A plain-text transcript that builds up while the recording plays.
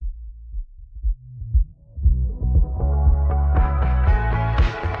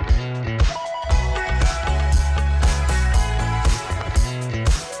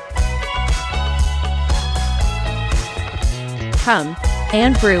come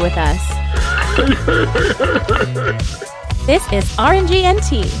and brew with us. This is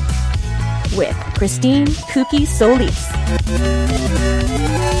RNGNT with Christine Kooky Solis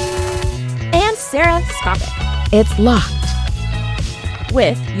and Sarah Skopik. It's locked.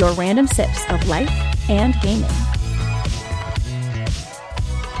 With your random sips of life and gaming.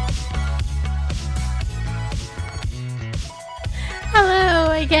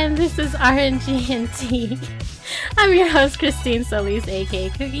 Hello again, this is RNGNT. I'm your host, Christine Solis, aka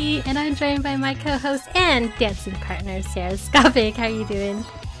Cookie, and I'm joined by my co-host and dancing partner, Sarah Skopik. How are you doing?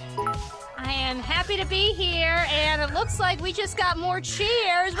 I am happy to be here, and it looks like we just got more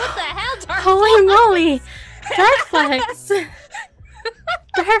cheers. What the hell, Dark Holy moly! Darkflex!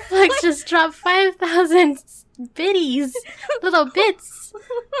 Darkflex just dropped 5,000 biddies, little bits.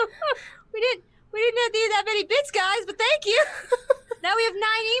 We didn't need that many bits, guys, but thank you. Now we have 9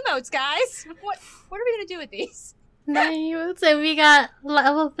 emotes, guys. What are we gonna do with these? 9 emotes, and we got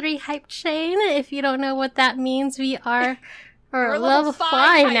level 3 hype chain. If you don't know what that means, we're level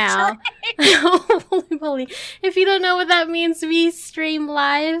 5 now. Holy moly! If you don't know what that means, we stream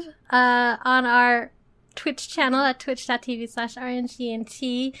live on our Twitch channel at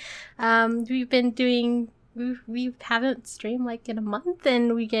twitch.tv/RNGNT. We haven't streamed like in a month,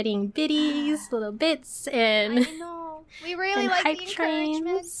 and we're getting biddies, little bits, and I know. We really like hype the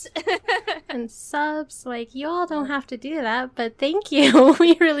encouragement. and subs. Like, you all don't have to do that, but thank you.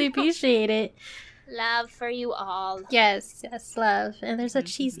 We really appreciate it. Love for you all. Yes, love. And there's a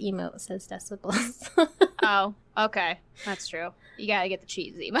cheese emote, says Decibels. Oh, okay. That's true. You gotta get the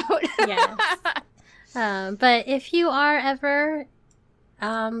cheese emote. Yes. But if you are ever,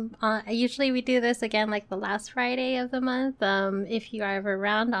 usually we do this again like the last Friday of the month. If you are ever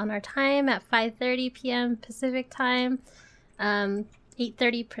around on our time at 5:30 p.m. Pacific time,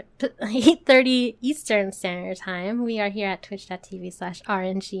 8:30 Eastern Standard Time, we are here at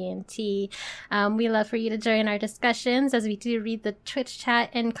twitch.tv/RNGNT. We love for you to join our discussions as we do read the Twitch chat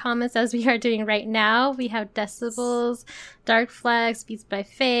and comments as we are doing right now. We have Decibels, Darkflex, Beats by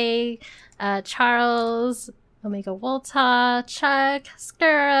Faye, Charles, Omega Volta, Chuck,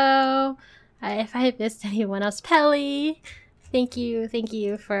 Skuro. If I missed anyone else, Pelly. Thank you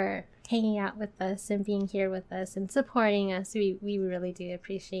for hanging out with us and being here with us and supporting us. We really do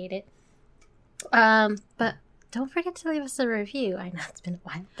appreciate it. But don't forget to leave us a review. I know it's been a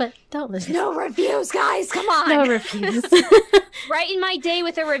while, but don't leave us. No reviews, guys. Come on. No reviews. Brighten my day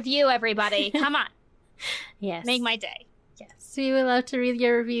with a review, everybody. Come on. Yes. Make my day. Yes, we would love to read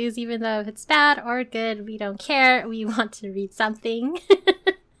your reviews, even though if it's bad or good, we don't care. We want to read something.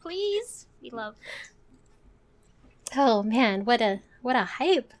 Please. We love it. Oh man, what a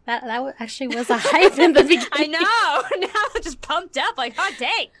hype! That actually was a hype in the beginning. I know. Now I'm just pumped up. Like, oh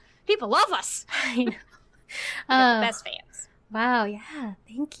dang, people love us. I know. We're the best fans. Wow, yeah,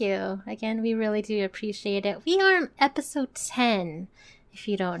 thank you. Again, we really do appreciate it. We are on episode 10, if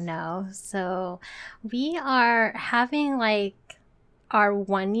you don't know. So we are having like our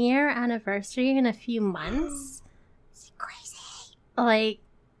 1-year anniversary in a few months. It's crazy. Like,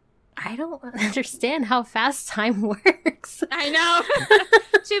 I don't understand how fast time works. I know.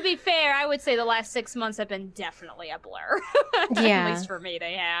 To be fair, I would say the last 6 months have been definitely a blur. Yeah. At least for me,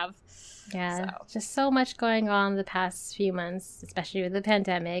 they have. Yeah, So. just so much going on the past few months, especially with the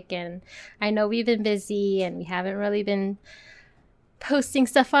pandemic. And I know we've been busy and we haven't really been posting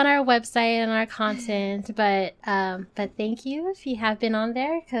stuff on our website and our content. But thank you if you have been on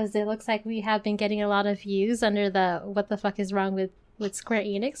there, because it looks like we have been getting a lot of views under the "what the fuck is wrong with Square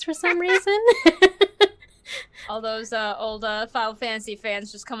Enix" for some reason. All those old Final Fantasy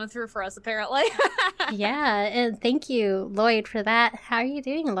fans just coming through for us, apparently. Yeah, and thank you, Lloyd, for that. How are you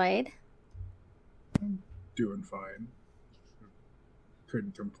doing, Lloyd? Doing fine.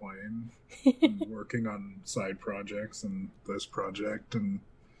 Couldn't complain. I'm working on side projects and this project, and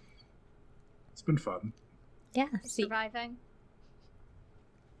it's been fun. Yeah, see. Surviving.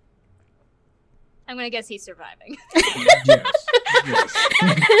 I'm gonna guess he's surviving. Yes.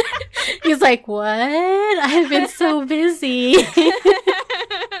 He's like, what? I've been so busy.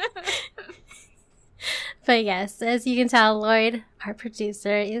 But yes, as you can tell, Lloyd, our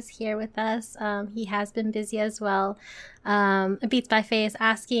producer, is here with us. He has been busy as well. Beats by Faye is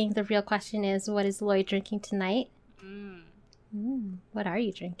asking, the real question is, what is Lloyd drinking tonight? What are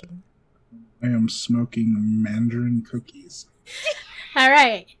you drinking? I am smoking Mandarin cookies. All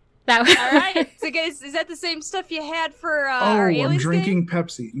right. All right. So guys, is that the same stuff you had for our aliens I'm drinking game?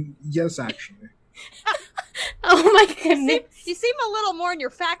 Pepsi. Yes, actually. Oh my goodness. You seem a little more in your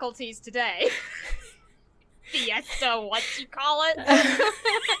faculties today. Fiesta, what you call it?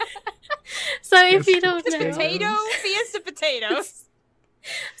 So if you don't Fiesta know, Potato Fiesta potatoes.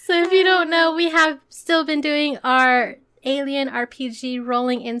 so if you don't know, we have still been doing our Alien RPG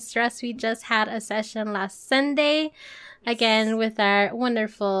Rolling in Stress. We just had a session last Sunday, again with our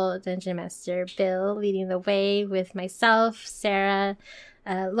wonderful Dungeon Master Bill leading the way, with myself, Sarah,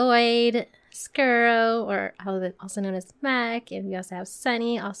 Lloyd, Skuro, or also known as Mac, and we also have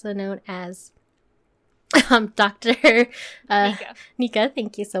Sunny, also known as Dr. Nika.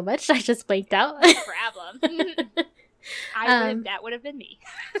 Thank you so much. I just blanked out. No problem. That would have been me.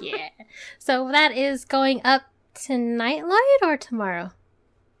 Yeah. So that is going up tonight, Lloyd, or tomorrow?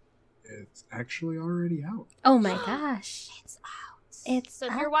 It's actually already out. Oh my gosh. So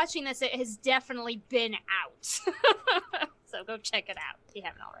if you're watching this, it has definitely been out. So go check it out if you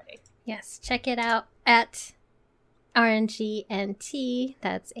haven't already. Yes, check it out at RNGNT.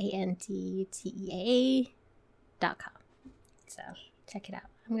 That's ANTTEA.com. So check it out.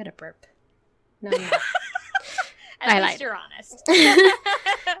 I'm gonna burp. No, I'm not. At I least lied. you're honest.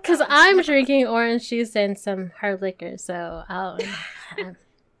 Because I'm drinking orange juice and some hard liquor, so I'm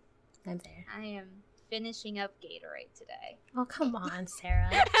there. I am finishing up Gatorade today. Oh, come on,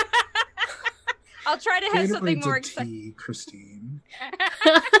 Sarah. I'll try to have something Gatorade's more a exciting. tea, Christine.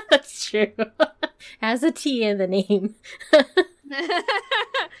 That's true. Has a T in the name.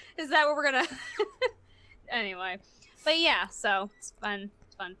 Is that what we're gonna? Anyway, but yeah, so it's fun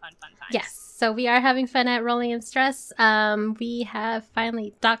times. Yes, so we are having fun at Rolling in Stress. We have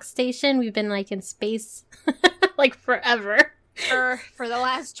finally dock station. We've been like in space like forever. For the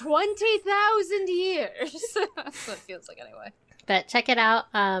last 20,000 years. That's what it feels like anyway. But check it out.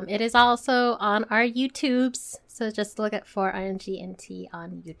 It is also on our YouTubes. So just look at for RNGNT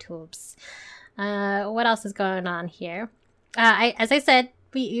on YouTubes. What else is going on here? As I said,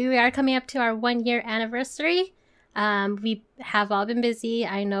 we are coming up to our 1 year anniversary. We have all been busy.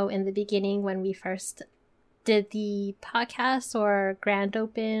 I know in the beginning when we first did the podcast or grand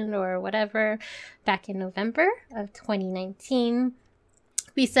open or whatever back in November of 2019,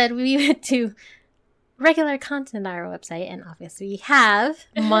 we said we would do regular content on our website, and obviously we have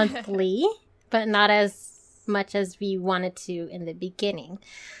monthly, but not as much as we wanted to in the beginning,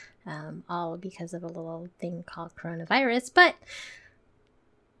 all because of a little thing called coronavirus. But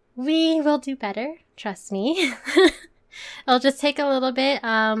we will do better, trust me. It'll just take a little bit.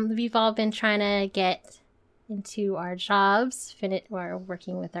 We've all been trying to get into our jobs, or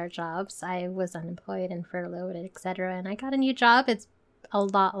working with our jobs. I was unemployed and furloughed, etc., and I got a new job. It's a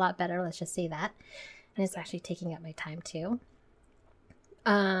lot better, let's just say that. And it's actually taking up my time too.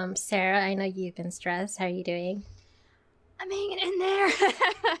 Sarah, I know you've been stressed. How are you doing? I'm hanging in there.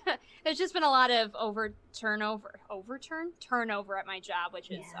 There's just been a lot of turnover at my job,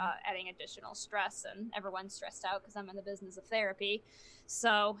 which is adding additional stress, and everyone's stressed out because I'm in the business of therapy.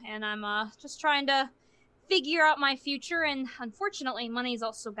 So, and I'm just trying to figure out my future, and unfortunately, money's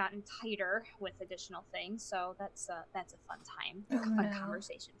also gotten tighter with additional things. So that's a fun time, fun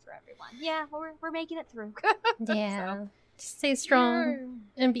conversation for everyone. Yeah, we're making it through. Yeah, So. just stay strong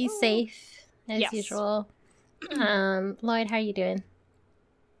and be safe as usual. Lloyd, how are you doing?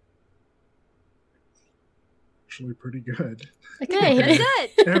 Actually pretty good. Good. Good.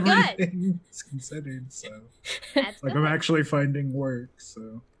 Everything's considered, so That's like good. I'm actually finding work,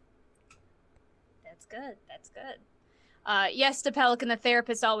 so That's good. Yes, to Pelican, the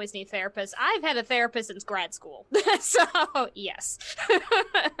therapists always need therapists. I've had a therapist since grad school. So, yes.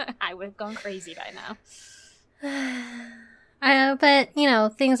 I would have gone crazy by now. But,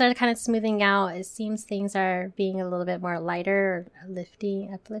 things are kind of smoothing out. It seems things are being a little bit more lighter, uplifting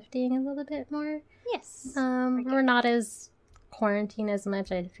a little bit more. Yes. We're not as quarantined as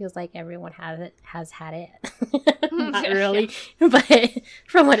much. It feels like everyone has had it. Not really, but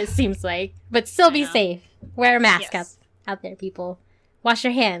from what it seems like. But still be safe. Wear a mask out there, people. Wash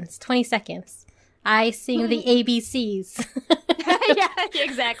your hands. 20 seconds. I sing the ABCs. Yeah,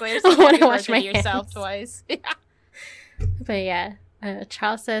 exactly. I want to wash my yourself hands. twice. But yeah,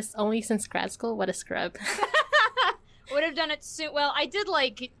 Charles says only since grad school. What a scrub. Would have done it soon. Well, I did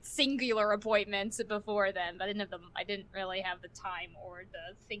like singular appointments before then, but I didn't really have the time or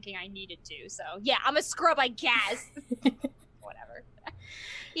the thinking I needed to. So yeah, I'm a scrub, I guess. Whatever.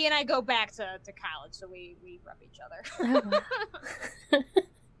 He and I go back to college, so we rub each other. Oh, wow.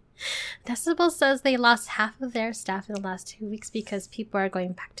 Decibel says they lost half of their staff in the last 2 weeks because people are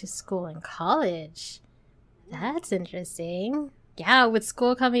going back to school and college. That's interesting. Yeah, with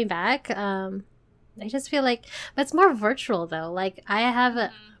school coming back, I just feel like, but it's more virtual though. Like I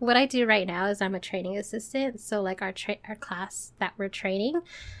have what I do right now is I'm a training assistant. So like our class that we're training,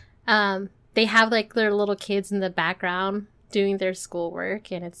 they have like their little kids in the background doing their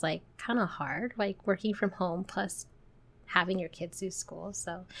schoolwork, and it's like kind of hard, like working from home plus having your kids do school.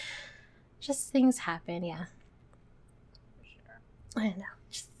 So just things happen. Yeah. For sure. I know.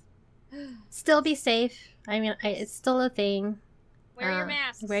 Just still be safe. I mean, it's still a thing. Wear your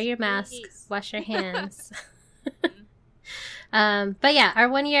mask. Wear your mask. Wash your hands. But yeah, our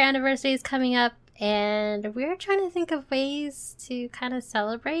 1 year anniversary is coming up, and we're trying to think of ways to kind of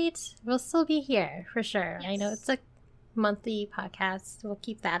celebrate. We'll still be here for sure. Yes. I know it's a monthly podcast. We'll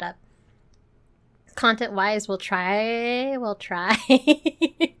keep that up. Content wise, we'll try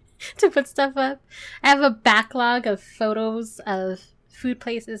to put stuff up. I have a backlog of photos of food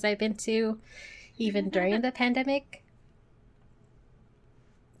places I've been to, even during the pandemic.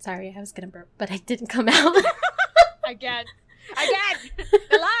 Sorry, I was gonna burp, but I didn't come out. Again,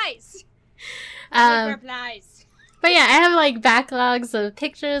 the lies. Burp lies. But yeah, I have like backlogs of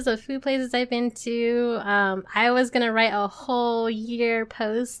pictures of food places I've been to. I was gonna write a whole year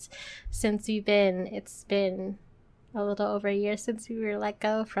post since it's been a little over a year since we were let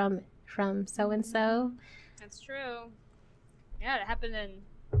go from so and so. That's true. Yeah, it happened in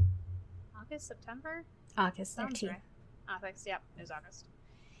August, September. August Sounds 13th. right. August, yep, it was August.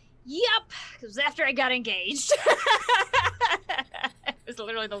 Yep, because after I got engaged. It was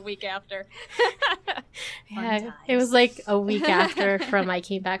literally the week after. Yeah, it was like a week after I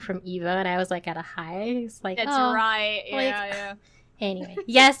came back from Evo, and I was like at a high. It's like, That's oh, right. Yeah, like- yeah. Anyway,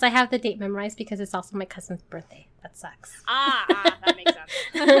 yes, I have the date memorized because it's also my cousin's birthday. That sucks. That makes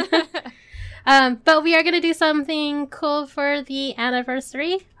sense. But we are going to do something cool for the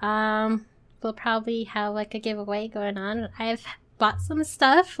anniversary. We'll probably have like a giveaway going on. I've bought some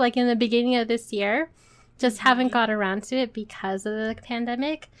stuff like in the beginning of this year. Just haven't got around to it because of the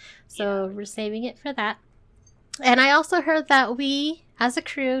pandemic. So we're saving it for that. And I also heard that we, as a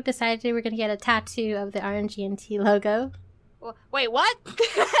crew, decided we were going to get a tattoo of the RNGNT logo. Wait, what?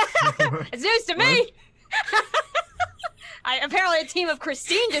 It's news to me. Apparently a team of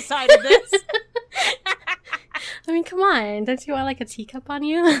Christine decided this. I mean, come on. Don't you want like a teacup on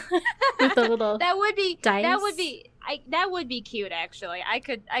you? With a little That would be dice? that would be cute, actually. I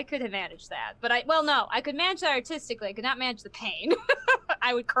could have managed that. But I could manage that artistically. I could not manage the pain.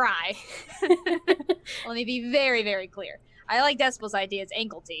 I would cry. Let me be very, very clear. I like Decibel's idea. It's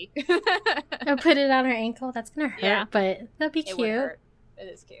ankle tea. I'll put it on her ankle. That's gonna hurt, Yeah. but that'd be It would cute. hurt. It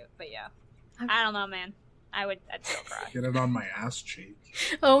is cute, but yeah. I don't know, man. I'd still cry. Get it on my ass cheek.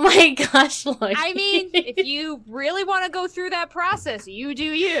 Oh my gosh, Lloyd. I mean, if you really want to go through that process, you do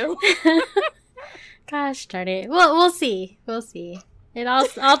you. Gosh darn it. Well, we'll see. We'll see. It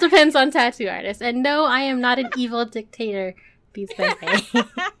all depends on tattoo artists. And no, I am not an evil dictator. Beats by Faye.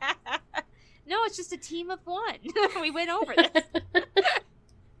 No, it's just a team of one. We went over this.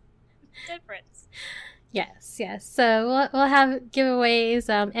 Difference. Yes. So we'll have giveaways.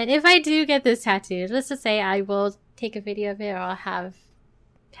 And if I do get this tattoo, let's just say I will take a video of it, or I'll have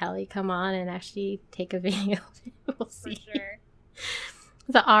Kelly come on and actually take a video of it. We'll see. For sure.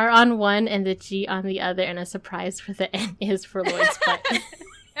 The R on one and the G on the other, and a surprise for the N is for Lloyd's butt.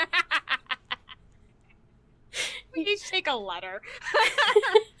 We each take a letter.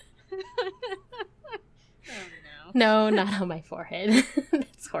 Oh No, no. not on my forehead.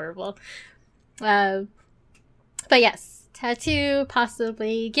 That's horrible. But yes, tattoo,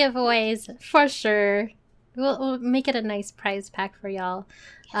 possibly giveaways for sure. We'll make it a nice prize pack for y'all.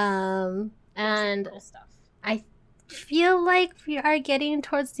 And Cool stuff. I feel like we are getting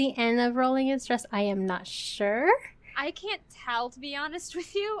towards the end of Rolling in Stress. I am not sure. I can't tell, to be honest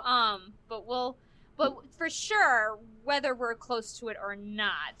with you. But for sure, whether we're close to it or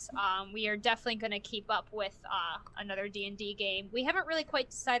not, we are definitely going to keep up with another D&D game. We haven't really quite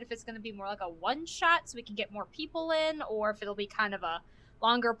decided if it's going to be more like a one-shot so we can get more people in, or if it'll be kind of a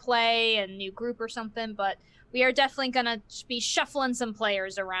longer play and new group or something. But we are definitely going to be shuffling some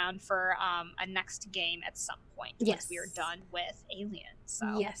players around for a next game at some point. Yes. Once we are done with Aliens.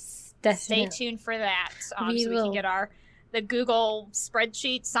 So Yes, definitely. stay tuned for that, We so we will. can get the Google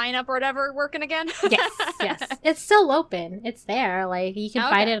spreadsheet sign up or whatever working again. Yes. It's still open. It's there. Like you can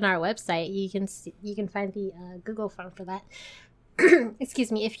find Okay. it on our website. You can find the Google form for that. Excuse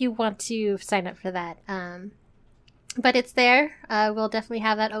me, if you want to sign up for that. But it's there. We'll definitely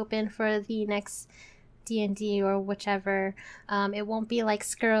have that open for the next D&D or whichever. It won't be like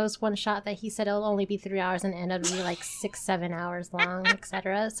Skurrow's one shot that he said it'll only be 3 hours and end up being like 6-7 hours long,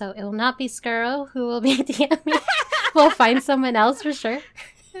 etc. So it will not be Skurrow who will be DMing. We'll find someone else for sure.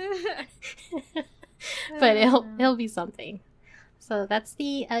 But it'll be something. So that's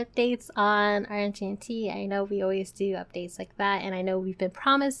the updates on RNGNT. I know we always do updates like that, and I know we've been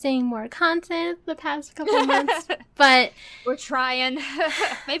promising more content the past couple of months, but we're trying.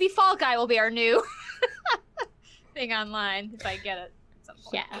 Maybe Fall Guy will be our new thing online if I get it at some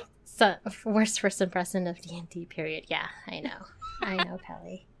point. Yeah. So worst first impression of D&D period. Yeah, I know,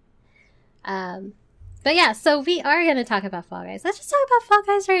 Pelly. But yeah, so we are going to talk about Fall Guys. Let's just talk about Fall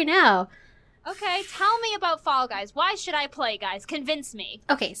Guys right now. Okay, tell me about Fall Guys. Why should I play, guys? Convince me.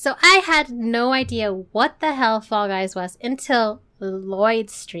 Okay, so I had no idea what the hell Fall Guys was until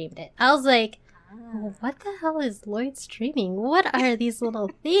Lloyd streamed it. I was like, what the hell is Lloyd streaming? What are these little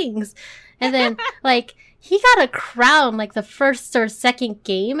things? And then, like, he got a crown, like, the first or second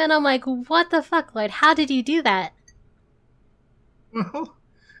game, and I'm like, what the fuck, Lloyd? How did you do that? Well,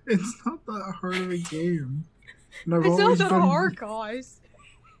 it's not that hard of a game. And It's not that hard, guys.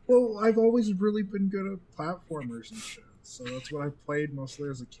 Well, I've always really been good at platformers and shit, so that's what I played mostly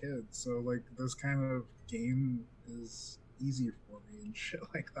as a kid. So, like, this kind of game is easy for me and shit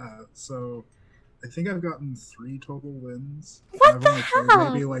like that. So, I think I've gotten 3 total wins. What I've the only played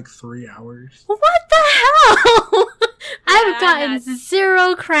hell? maybe like 3 hours. What the hell? I've gotten that's-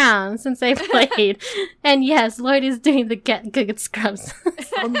 0 crowns since I played. And yes, Lloyd is doing the get good scrubs.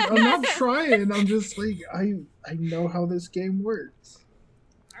 I'm not trying. I'm just like I know how this game works.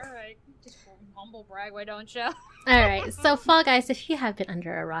 Alright, just humble brag, why don't you? Alright, so Fall Guys, if you have been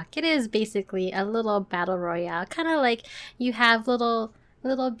under a rock, it is basically a little battle royale. Kind of like you have little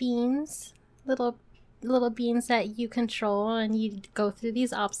beans, little beans that you control, and you go through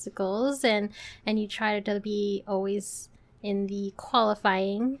these obstacles, and you try to be always in the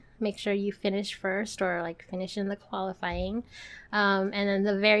qualifying. Make sure you finish first, or like finish in the qualifying. And then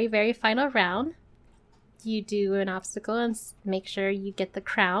the very, very final round, you do an obstacle and make sure you get the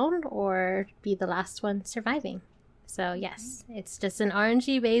crown or be the last one surviving. So yes, it's just an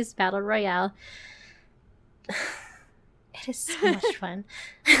RNG based battle royale. It is so much fun.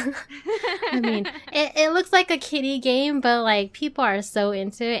 I mean, it looks like a kiddie game, but like people are so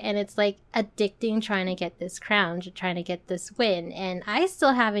into it, and it's like addicting trying to get this crown, trying to get this win. And I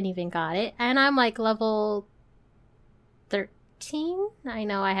still haven't even got it, and I'm like level 13. I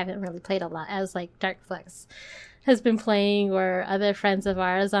know I haven't really played a lot, as like Darkflex has been playing, or other friends of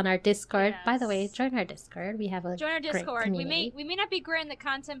ours on our Discord. By the way, Yes. join our Discord. We have a Join our great Discord. We community. may not be great in the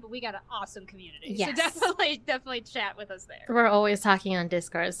content, but we got an awesome community. Yes. So definitely chat with us there. We're always talking on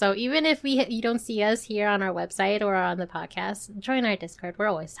Discord. So even if you don't see us here on our website or on the podcast, join our Discord. We're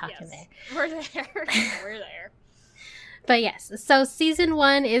always talking there. We're there. We're there. But yes, so season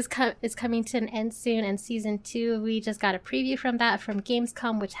 1 is coming to an end soon, and season 2, we just got a preview from that from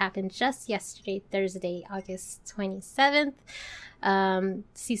Gamescom, which happened just yesterday, Thursday, August 27th.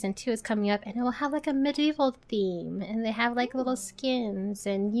 Season 2 is coming up, and it will have like a medieval theme, and they have like little skins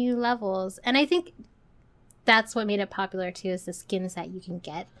and new levels, and I think that's what made it popular too, is the skins that you can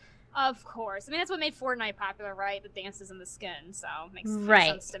get. Of course. I mean, that's what made Fortnite popular, right? The dances and the skin. So makes Right.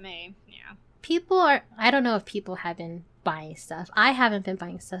 sense to me. Yeah. I don't know if people have been buying stuff. I haven't been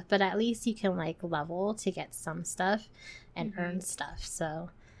buying stuff, but at least you can like level to get some stuff and earn stuff.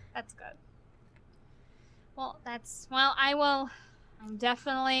 So That's good. Well, I'm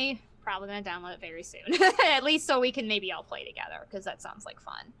definitely probably going to download it very soon. At least so we can maybe all play together, because that sounds like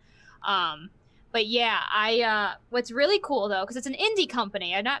fun. But yeah, what's really cool though, because it's an indie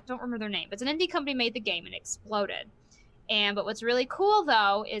company, don't remember their name, but it's an indie company made the game and it exploded. But what's really cool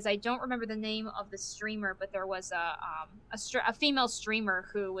though is I don't remember the name of the streamer, but there was a female streamer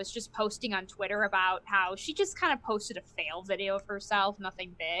who was just posting on Twitter about how she just kind of posted a fail video of herself,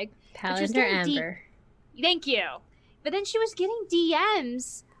 nothing big. Paladin Amber. Thank you. But then she was getting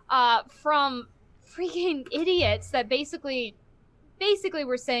DMs from freaking idiots that basically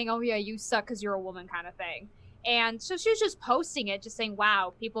were saying, "Oh yeah, you suck because you're a woman," kind of thing. And so she was just posting it, just saying,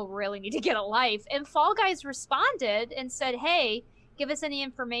 "Wow, people really need to get a life." And Fall Guys responded and said, "Hey, give us any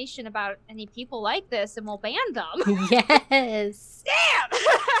information about any people like this, and we'll ban them." Yes.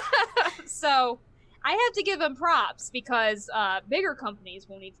 Damn. So I have to give them props, because bigger companies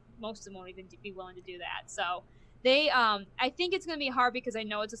most of them won't even be willing to do that. So they, I think it's going to be hard, because I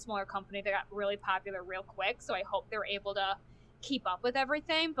know it's a smaller company. They got really popular real quick, so I hope they're able to keep up with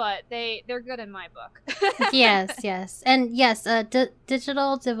everything, but they're good in my book. yes. And yes,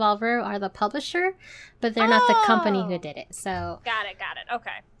 Digital Devolver are the publisher, but they're not the company who did it. So Got it.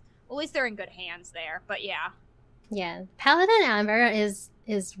 Okay. Well, at least they're in good hands there, but yeah. yeah, Paladin Amber is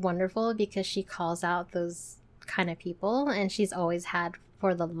wonderful, because she calls out those kind of people, and she's always had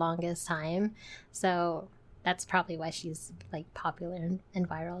for the longest time. So that's probably why she's like popular and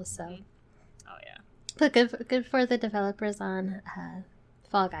viral. So Oh yeah. But good for the developers on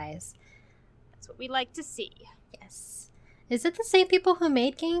Fall Guys. That's what we like to see. Yes. Is it the same people who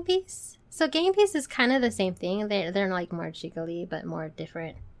made Game Piece? So Game Piece is kind of the same thing. They're like more jiggly, but more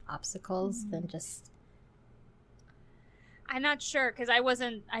different obstacles than just... I'm not sure, because I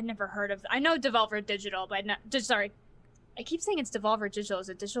never heard of... I know Devolver Digital, but sorry. I keep saying it's Devolver Digital. Is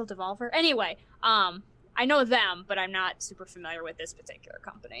it Digital Devolver? Anyway, I know them, but I'm not super familiar with this particular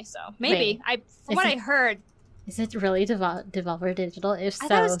company, so maybe. From what I heard... Is it really Devolver Digital? If so... I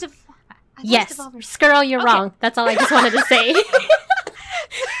thought it was yes. Devolver. Skirl, you're wrong. That's all I just wanted to say.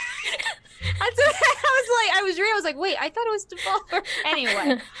 I was like, wait, I thought it was Devolver.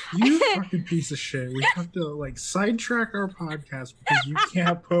 Anyway. You fucking piece of shit. We have to, like, sidetrack our podcast because you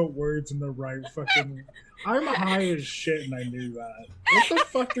can't put words in the right fucking... I'm high as shit and I knew that. What the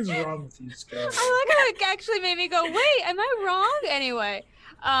fuck is wrong with you, Scott? I like how it actually made me go, wait, am I wrong? Anyway.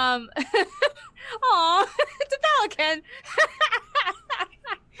 Aw, it's a pelican.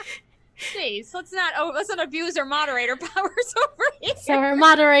 Jeez, let's not abuse our moderator powers over here. So our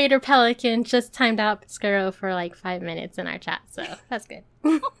moderator Pelican just timed out Skirl for like 5 minutes in our chat, so that's good.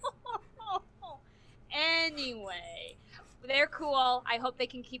 Anyway, they're cool. I hope they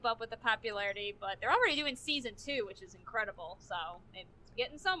can keep up with the popularity, but they're already doing season 2, which is incredible, so it's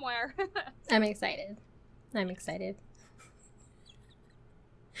getting somewhere. I'm excited.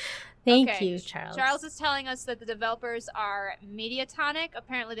 Thank you, Charles. Charles is telling us that the developers are Mediatonic.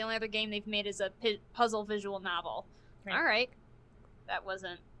 Apparently, the only other game they've made is a puzzle visual novel. Right. All right. That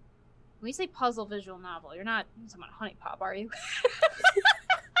wasn't... When you say puzzle visual novel, you're not talking about Honey Pop, are you?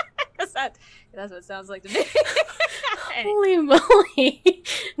 That's what it sounds like to me. Holy moly.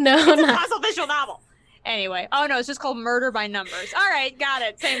 No, it's a puzzle visual novel. Anyway. Oh, no, it's just called Murder by Numbers. All right, got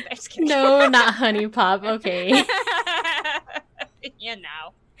it. Same thing. No, not Honey Pop. Okay. You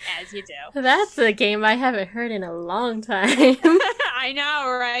know. As you do. That's a game I haven't heard in a long time. I know,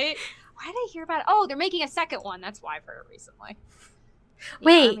 right? Why did I hear about it? Oh, they're making a second one. That's why I've heard it recently.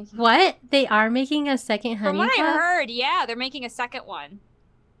 Wait, what? They are making a second Honey Pop? From what I heard, yeah, they're making a second one.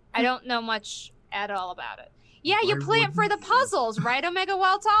 I don't know much at all about it. Yeah, you play it for the puzzles, right, Omega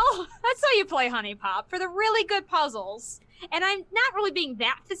Weltall? That's how you play Honey Pop, for the really good puzzles. And I'm not really being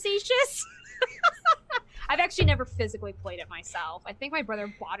that facetious. I've actually never physically played it myself. I think my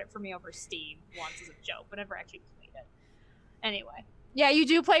brother bought it for me over Steam once as a joke, but never actually played it. Anyway. Yeah, you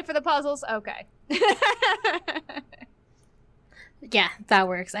do play for the puzzles? Okay. Yeah, that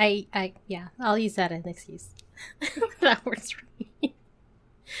works. I'll use that as an excuse. That works for me.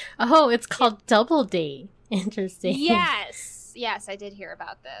 Oh, it's called Double Date. Interesting. Yes, I did hear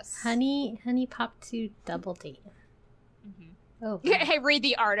about this. Honey Pop 2 Double Date. Mm-hmm. Oh, wow. I read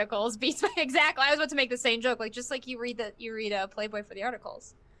the articles. Exactly. I was about to make the same joke. Like, just like you read Playboy for the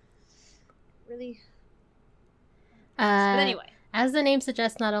articles. Really. But anyway. As the name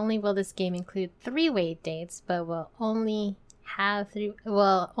suggests, not only will this game include 3-way dates, but will only have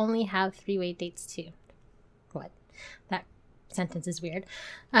 3-way dates too. What? That sentence is weird.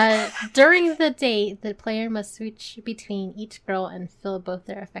 During the date, the player must switch between each girl and fill both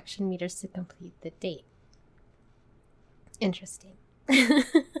their affection meters to complete the date. Interesting.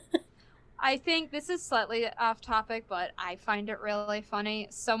 I think this is slightly off topic, but I find it really funny.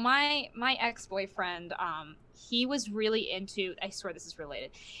 So my ex-boyfriend, he was really into, I swear this is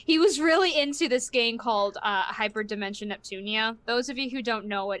related, he was really into this game called Hyperdimension Neptunia. Those of you who don't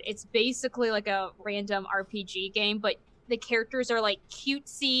know it, it's basically like a random RPG game, but the characters are like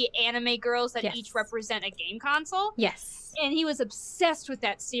cutesy anime girls that each represent a game console. Yes. And he was obsessed with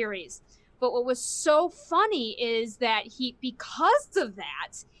that series. But what was so funny is that because of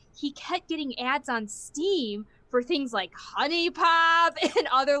that, he kept getting ads on Steam for things like Honey Pop and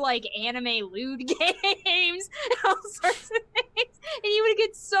other like anime lewd games and all sorts of things. And he would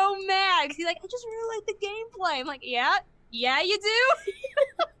get so mad because he's like, I just really like the gameplay. I'm like, yeah, you do.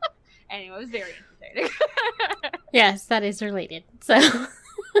 Anyway, it was very entertaining. Yes, that is related. So.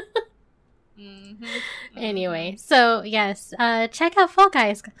 Anyway, so yes, check out Fall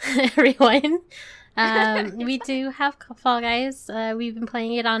Guys, everyone. We do have Fall Guys. We've been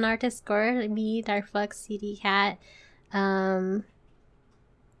playing it on our Discord. Me, Darkflux, CD Cat. Who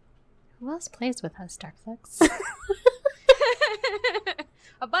else plays with us, Darkflux?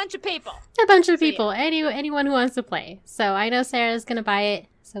 A bunch of people. A bunch of people. Yeah. Anyone who wants to play. So I know Sarah's gonna buy it,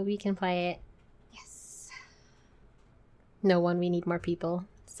 so we can play it. Yes. No one. We need more people,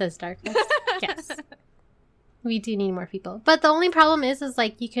 says Darkflux. Yes. We do need more people. But the only problem is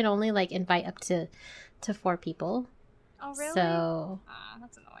like you can only like invite up to 4 people. Oh, really? So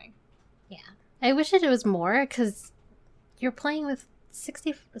that's annoying. Yeah. I wish it was more because you're playing with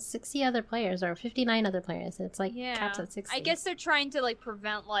 60 other players or 59 other players. It's like caps at 60. I guess they're trying to like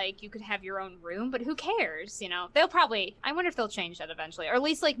prevent like you could have your own room, but who cares? You know, they'll probably. I wonder if they'll change that eventually, or at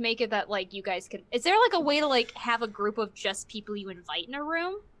least like make it that like you guys can. Is there like a way to like have a group of just people you invite in a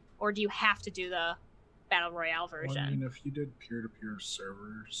room, or do you have to do the Battle Royale version? Well, I mean, if you did peer-to-peer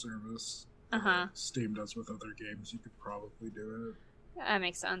server service, Steam does with other games, you could probably do it. That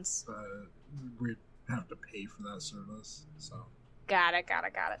makes sense. But we'd have to pay for that service, so. Got it.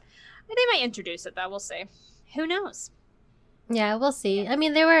 They might introduce it, though. We'll see. Who knows? Yeah, we'll see. I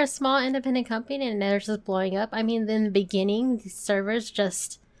mean, they were a small independent company, and they're just blowing up. I mean, in the beginning, the servers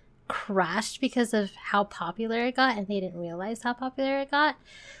just crashed because of how popular it got, and they didn't realize how popular it got.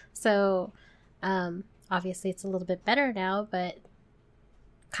 So, obviously, it's a little bit better now, but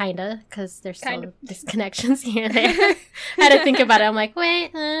kinda, because there's still disconnections here and there. I had to think about it. I'm like,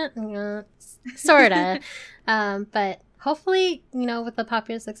 wait, sorta. But hopefully, you know, with the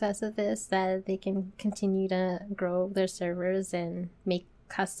popular success of this, that they can continue to grow their servers and make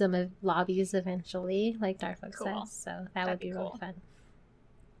custom lobbies eventually, like Darkflux says. So that would be really fun.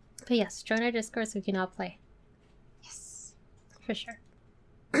 But yes, join our Discord so we can all play. Yes. For sure.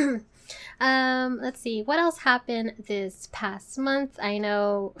 Let's see. What else happened this past month? I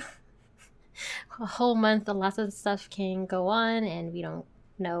know a whole month, lots of stuff can go on, and we don't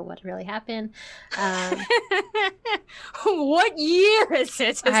know what really happened. What year is it?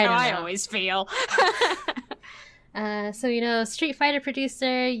 Is how I always feel. So, you know, Street Fighter producer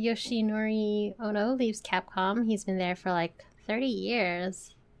Yoshinori Ono leaves Capcom. He's been there for like 30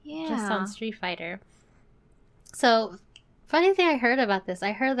 years. Yeah. Just on Street Fighter. So, funny thing I heard about this,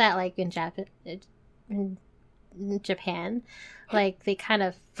 I heard that like in Japan, like they kind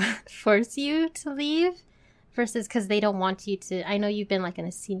of force you to leave versus because they don't want you to. I know you've been like in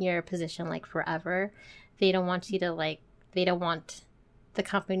a senior position like forever. They don't want you to like, they don't want the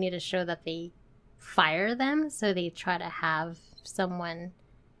company to show that they fire them. So they try to have the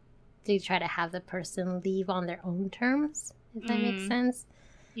person leave on their own terms, if that makes sense.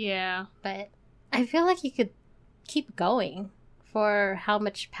 Yeah. But I feel like you could keep going for how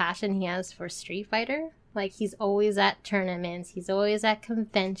much passion he has for Street Fighter. Like, he's always at tournaments. He's always at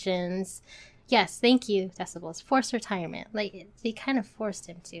conventions. Yes, thank you, Decibels. Forced retirement. Like, they kind of forced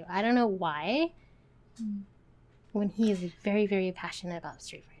him to. I don't know why. When he is very, very passionate about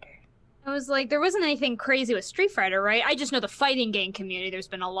Street Fighter. I was like, there wasn't anything crazy with Street Fighter, right? I just know the fighting game community, there's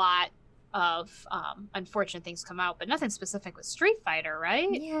been a lot of unfortunate things come out, but nothing specific with Street Fighter, right?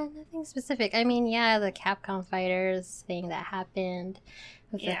 Yeah, nothing specific. I mean, yeah, the Capcom Fighters thing that happened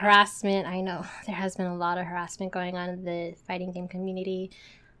with the harassment. I know there has been a lot of harassment going on in the fighting game community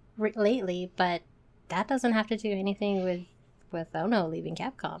lately, but that doesn't have to do anything with Ono leaving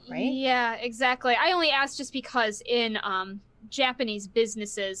Capcom, right? Yeah, exactly. I only asked just because in Japanese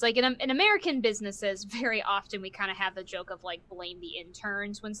businesses, like in American businesses, very often we kind of have the joke of like blame the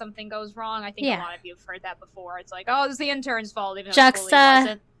interns when something goes wrong. I think a lot of you have heard that before. It's like, oh, it's the intern's fault, even though it totally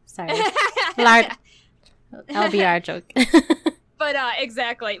wasn't. Sorry, LBR joke. But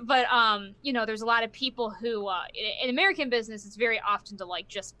exactly. But you know, there's a lot of people who in American business, it's very often to like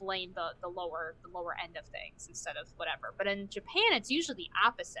just blame the lower end of things instead of whatever. But in Japan, it's usually the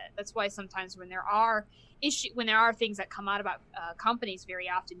opposite. That's why sometimes when there are things that come out about companies, very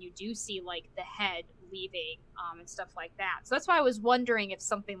often you do see like the head leaving and stuff like that. So that's why I was wondering if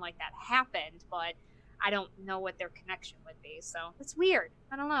something like that happened, but I don't know what their connection would be. So it's weird.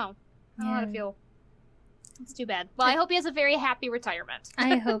 I don't know. I don't know how to feel. It's too bad. Well, I hope he has a very happy retirement.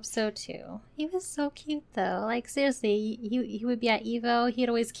 I hope so too. He was so cute though. Like seriously, he would be at Evo. He'd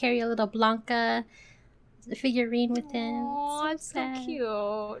always carry a little Blanca figurine with him. Oh, it's so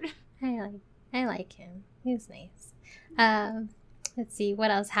cute. I like him. He was nice. Let's see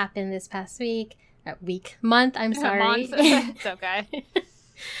what else happened this past month. I'm sorry. It's okay.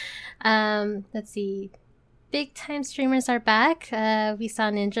 Let's see. Big time streamers are back. We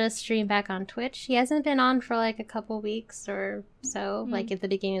saw Ninja stream back on Twitch. He hasn't been on for like a couple weeks or so. Like at the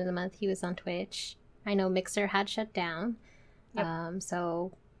beginning of the month, he was on Twitch. I know Mixer had shut down. Yep.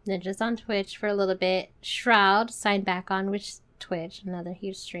 So Ninja's on Twitch for a little bit. Shroud signed back on Twitch, another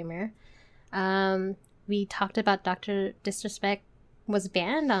huge streamer. We talked about Dr. Disrespect was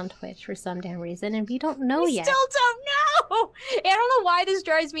banned on Twitch for some damn reason, and we don't know yet. Still don't know! I don't know why this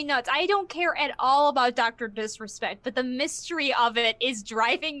drives me nuts. I don't care at all about Dr. Disrespect, but the mystery of it is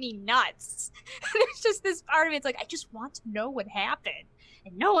driving me nuts. There's just this part of me, it's like, I just want to know what happened.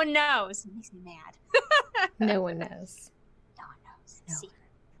 And no one knows. It makes me mad. No one knows. No one knows. No. Secret.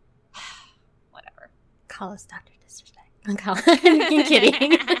 Whatever. Call us Dr. Disrespect. I'm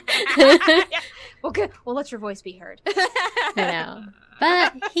kidding. Yeah. Well, good. Well, let your voice be heard. I know.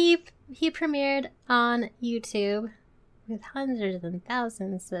 But he premiered on YouTube with hundreds and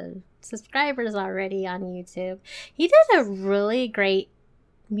thousands of subscribers already on YouTube. He did a really great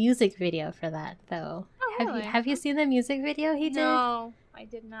music video for that, though. Oh, really? Have you seen the music video he did? No, I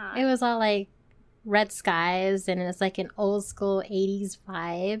did not. It was all like red skies, and it's like an old school 80s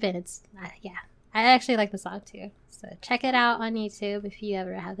vibe, and it's yeah, I actually like the song too, so check it out on YouTube if you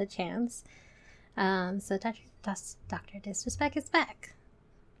ever have the chance. So Dr. Disrespect is back.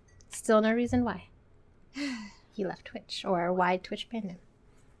 Still no reason why he left Twitch, or why Twitch banned him.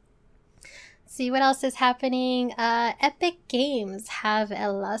 See what else is happening. Epic Games have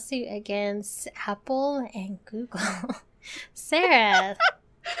a lawsuit against Apple and Google. Sarah,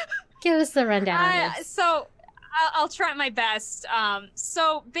 give us the rundown on this. So I'll try my best.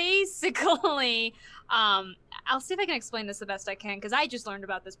 So basically, I'll see if I can explain this the best I can, because I just learned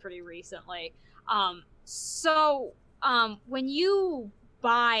about this pretty recently. When you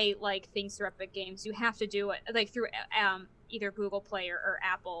buy like things through Epic Games, you have to do it like through either Google Play or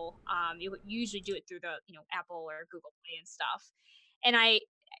Apple. You usually do it through the Apple or Google Play and stuff. And they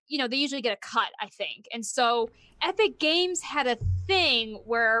usually get a cut, I think. And so Epic Games had a thing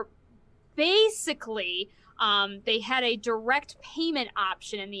where basically they had a direct payment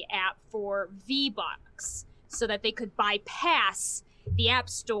option in the app for V-Bucks, so that they could bypass the app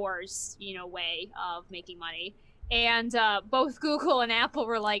store's way of making money. And both Google and Apple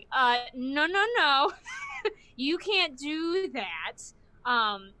were like, no, you can't do that.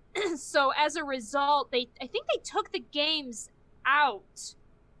 So as a result, I think they took the games out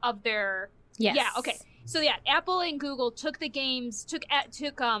of their... Yes. Yeah, okay. So yeah, Apple and Google took the games, took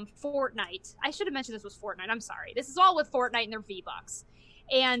Fortnite. I should have mentioned this was Fortnite. I'm sorry. This is all with Fortnite and their V-Bucks.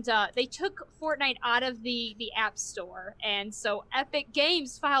 And they took Fortnite out of the App Store. And so Epic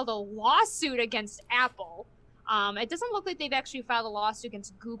Games filed a lawsuit against Apple. It doesn't look like they've actually filed a lawsuit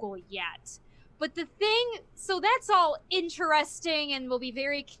against Google yet. But the thing, so that's all interesting, and I'll be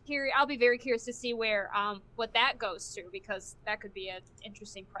very curious to see where what that goes to, because that could be an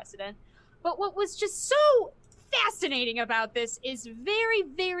interesting precedent. But what was just so fascinating about this is very,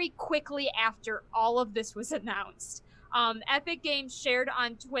 very quickly after all of this was announced, Epic Games shared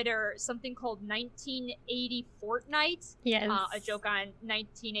on Twitter something called 1980 Fortnite. Yes. A joke on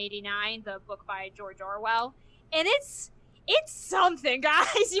 1989, the book by George Orwell. And it's something,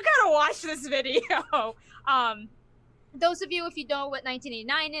 guys. You gotta watch this video. Those of you, if you know what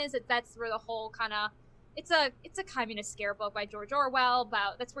 1989 is, that's where the whole kind of... It's a communist scare book by George Orwell.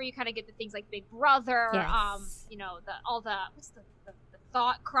 That's where you kind of get the things like Big Brother, yes. What's the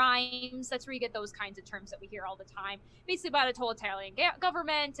thought crimes. That's where you get those kinds of terms that we hear all the time. Basically about a totalitarian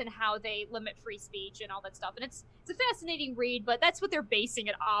government and how they limit free speech and all that stuff. And it's a fascinating read, but that's what they're basing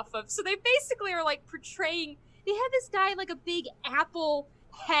it off of. So they basically are like portraying... They have this guy in like a big Apple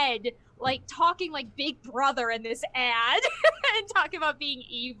head, like talking like Big Brother in this ad and talking about being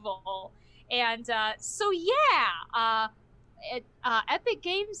evil. And Epic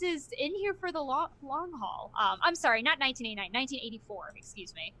Games is in here for the long haul. I'm sorry, not 1989, 1984,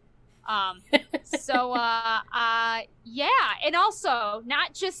 excuse me. And also,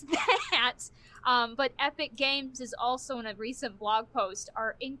 not just that, but Epic Games is also in a recent blog post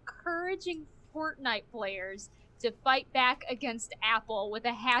are encouraging Fortnite players to fight back against Apple with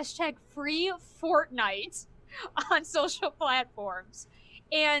a hashtag free Fortnite on social platforms.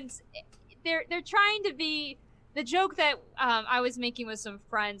 And they're trying to be... The joke that I was making with some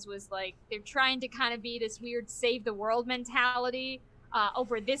friends was like, they're trying to kind of be this weird save the world mentality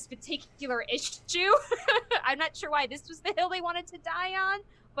over this particular issue. I'm not sure why this was the hill they wanted to die on,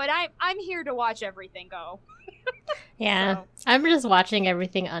 but I'm here to watch everything go. Yeah, So. I'm just watching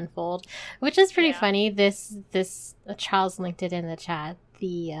everything unfold, which is pretty funny. This Charles linked it in the chat.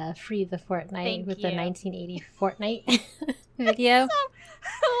 The Free the Fortnite Thank with you. the 1980 Fortnite video.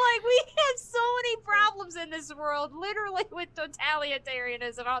 Like, we have so many problems in this world, literally with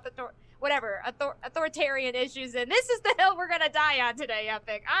totalitarianism, authoritarian issues, and this is the hill we're gonna die on today,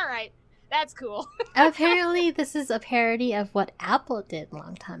 Epic. All right, that's cool. Apparently, this is a parody of what Apple did a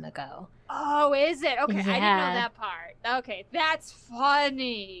long time ago. Oh, is it? Okay, I didn't know Yeah. that part. Okay, that's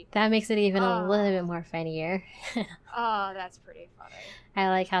funny. That makes it even a Oh. little bit more funnier. Oh, that's pretty funny. I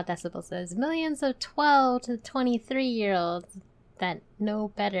like how Decibel says millions of 12 to 23-year-olds that know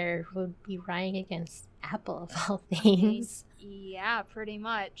better would be rioting against Apple of all things. Yeah, pretty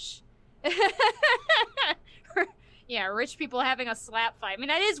much. Yeah, rich people having a slap fight. I mean,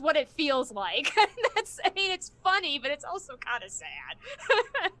 that is what it feels like. It's funny, but it's also kind of sad.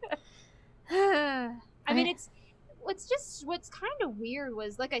 I mean, what's kind of weird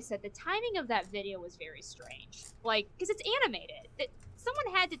was, like I said, the timing of that video was very strange. Like, because it's animated.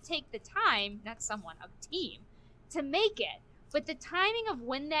 someone had to take the time, not someone, a team, to make it. But the timing of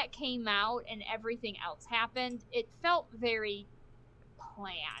when that came out and everything else happened, it felt very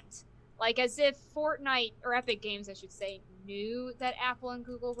planned. Like as if Fortnite, or Epic Games, I should say, knew that Apple and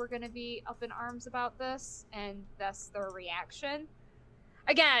Google were going to be up in arms about this, and thus their reaction.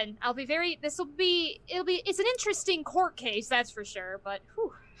 Again, it's an interesting court case, that's for sure, but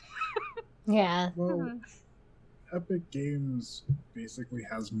whew. Yeah. Well, Epic Games basically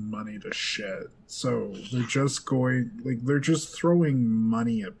has money to shit, so they're just throwing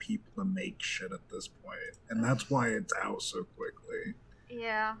money at people to make shit at this point, and that's why it's out so quickly.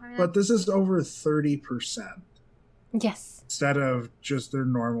 Yeah. But this is over 30%. Yes. Instead of just their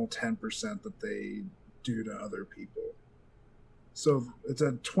normal 10% that they do to other people. So it's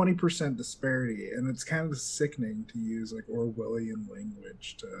a 20% disparity, and it's kind of sickening to use like Orwellian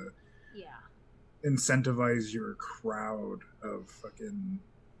language to incentivize your crowd of fucking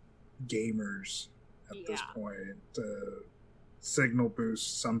gamers at this point to signal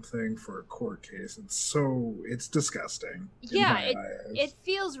boost something for a court case. It's disgusting. Yeah, it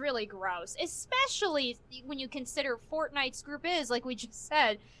feels really gross, especially when you consider Fortnite's group is, like we just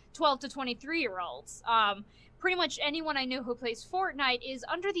said, 12 to 23-year-olds. Pretty much anyone I know who plays Fortnite is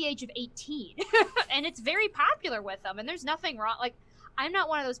under the age of 18, and it's very popular with them, and there's nothing wrong. Like, I'm not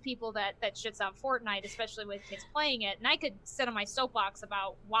one of those people that shits on Fortnite, especially with kids playing it, and I could sit on my soapbox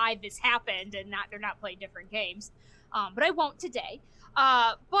about why this happened and they're not playing different games. But I won't today.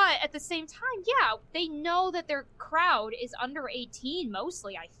 But at the same time, yeah, they know that their crowd is under 18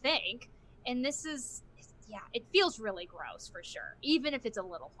 mostly, I think. And this is, it feels really gross for sure. Even if it's a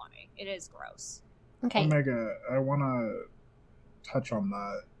little funny, it is gross. Okay. Omega, I want to touch on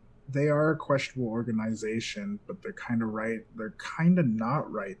that. They are a questionable organization, but they're kind of right. They're kind of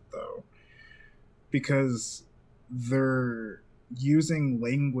not right, though. Because they're using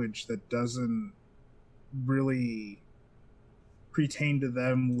language that doesn't really pertain to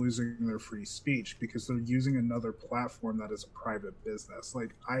them losing their free speech, because they're using another platform that is a private business.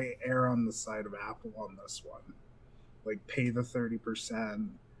 Like, I err on the side of Apple on this one. Like, pay the 30%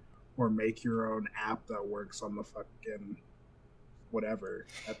 or make your own app that works on the fucking whatever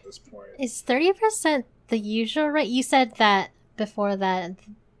at this point. Is 30% the usual rate? You said that before that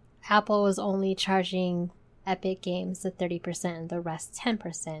Apple was only charging Epic Games the 30%, the rest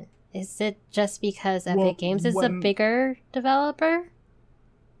 10%. Is it just because Epic Games is a bigger developer?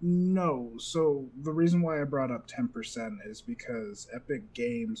 No. So the reason why I brought up 10% is because Epic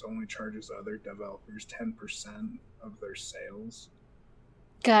Games only charges other developers 10% of their sales.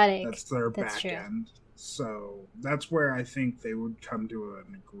 Got it. That's their back end. So that's where I think they would come to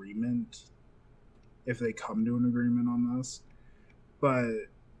an agreement, if they come to an agreement on this. But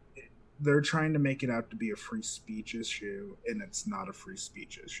they're trying to make it out to be a free speech issue, and it's not a free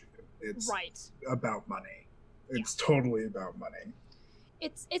speech issue. It's about money. It's totally about money.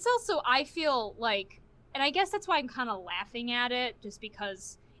 It's also, I feel like, and I guess that's why I'm kind of laughing at it, just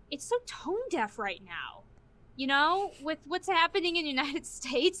because it's so tone deaf right now. You know, with what's happening in the United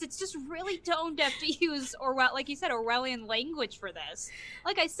States, it's just really tone deaf to use, like you said, Orwellian language for this.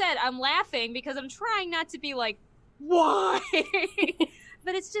 Like I said, I'm laughing because I'm trying not to be like, why?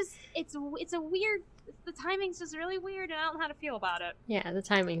 But it's just, it's a weird, the timing's just really weird, and I don't know how to feel about it. Yeah, the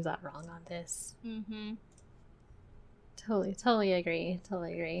timing's not wrong on this. Mm-hmm. Totally agree.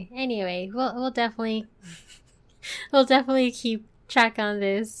 Anyway, we'll definitely keep track on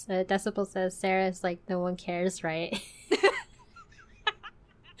this. Decibel says Sarah's like, no one cares, right?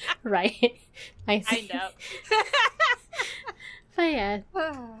 Right. I know. But yeah,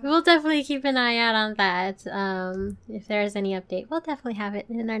 we'll definitely keep an eye out on that. If there's any update, we'll definitely have it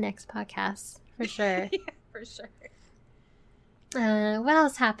in our next podcast for sure. Yeah, for sure. What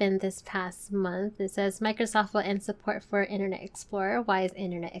else happened this past month? It says Microsoft will end support for Internet Explorer. Why is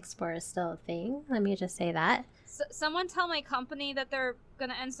Internet Explorer still a thing? Let me just say that. Someone tell my company that they're going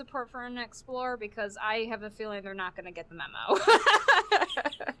to end support for Internet Explorer, because I have a feeling they're not going to get the memo.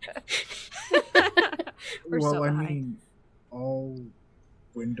 Well, I mean, all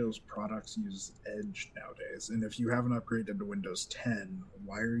Windows products use Edge nowadays, and if you haven't upgraded to Windows 10,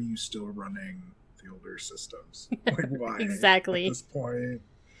 why are you still running the older systems? Like, why? Exactly. At this point.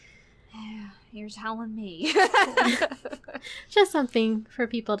 Yeah, you're telling me. Just something for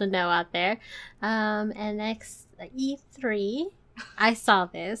people to know out there. And next, E3. I saw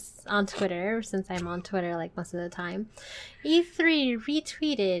this on Twitter, since I'm on Twitter like most of the time. E3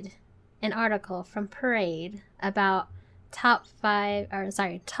 retweeted an article from Parade about top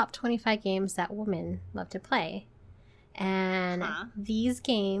 25 games that women love to play. And these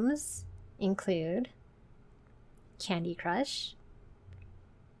games include Candy Crush,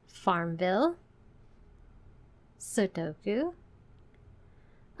 Farmville, Sudoku,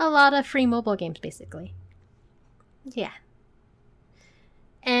 a lot of free mobile games, basically. Yeah.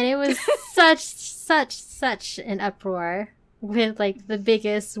 And it was such an uproar with, like, the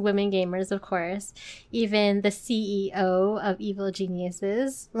biggest women gamers, of course. Even the CEO of Evil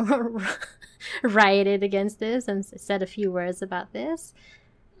Geniuses rioted against this and said a few words about this.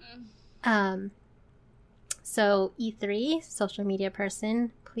 So E3, social media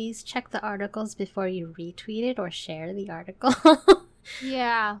person, please check the articles before you retweet it or share the article.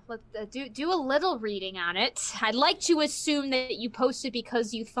 Yeah, do a little reading on it. I'd like to assume that you posted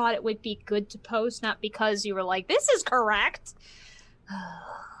because you thought it would be good to post, not because you were like, this is correct.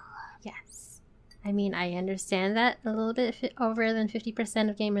 Yes. I mean, I understand that a little bit over than 50%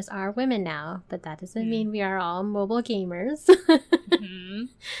 of gamers are women now, but that doesn't mean we are all mobile gamers.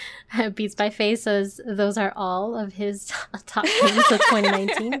 Beats by Face says those are all of his top games of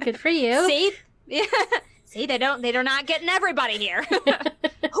 2019. Good for you. See? Yeah. See, they're not getting everybody here. Who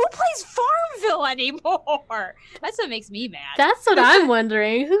plays Farmville anymore? That's what makes me mad. That's what I'm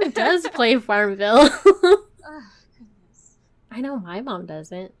wondering. Who does play Farmville? Goodness. I know my mom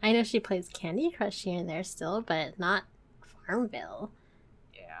doesn't. I know she plays Candy Crush here and there still, but not Farmville.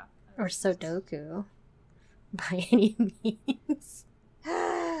 Yeah. Or Sudoku. By any means. All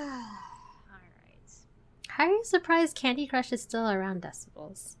right. How are you surprised Candy Crush is still around,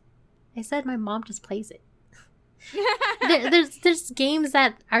 Decibels? I said my mom just plays it. There's games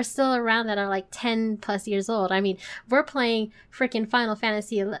that are still around that are like 10 plus years old. I mean, we're playing freaking Final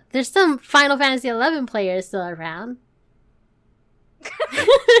Fantasy. There's some Final Fantasy 11 players still around.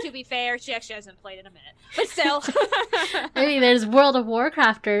 To be fair, she actually hasn't played in a minute, but still. I mean, there's World of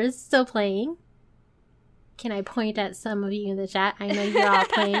Warcrafters still playing. Can I point at some of you in the chat? I know you're all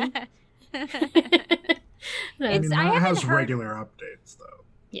playing. I mean, that has regular updates, though.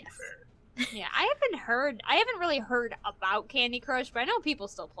 Yes. Fair. Yeah, I haven't really heard about Candy Crush, but I know people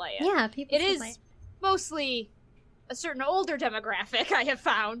still play it. Yeah, people It still is play it. mostly a certain older demographic, I have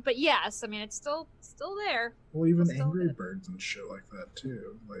found, but yes, I mean, it's still there. Well, even Still Angry good. Birds and shit like that,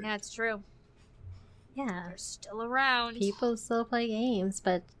 too. Like, Yeah, it's true. Yeah. They're still around. People still play games,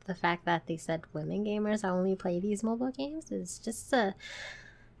 but the fact that they said women gamers only play these mobile games is just a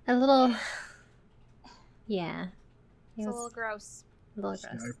little... Yeah. It's a little gross. A little see,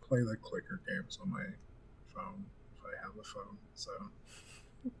 gross. I play the clicker games on my phone, if I have a phone, so...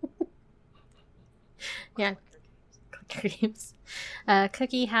 Yeah. Clicker games.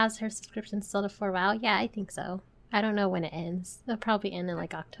 Cookie has her subscription still to 4WoW. Yeah, I think so. I don't know when it ends. It'll probably end in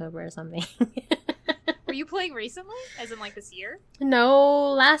like October or something. Were you playing recently? As in, like, this year?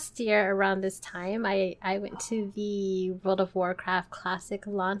 No, last year around this time, I went to the World of Warcraft Classic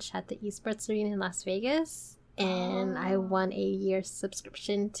launch at the Esports Arena in Las Vegas, and I won a year's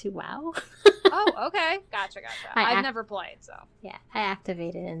subscription to WoW. Oh, okay. Gotcha. I've never played, so. Yeah, I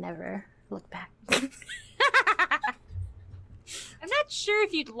activated and never looked back. I'm not sure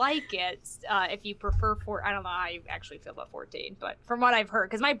if you'd like it, if you prefer I don't know how you actually feel about 14, but from what I've heard,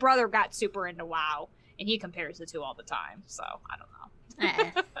 because my brother got super into WoW, and he compares the two all the time, so I don't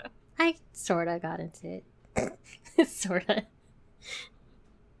know. I sorta got into it. Sorta.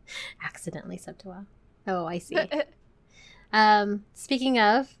 Accidentally subbed to WoW. Oh, I see. Speaking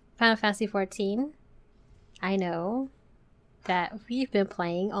of Final Fantasy 14, I know that we've been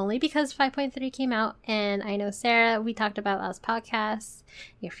playing only because 5.3 came out, and I know, Sarah, we talked about last podcast,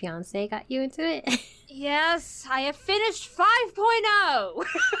 your fiance got you into it. Yes, I have finished 5.0!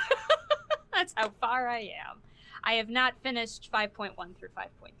 That's how far I am. I have not finished 5.1 through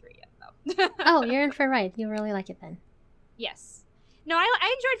 5.3 yet, though. Oh, you're in for a ride. You'll really like it then. Yes. No,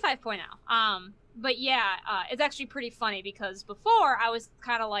 I enjoyed 5.0. But yeah, it's actually pretty funny because before I was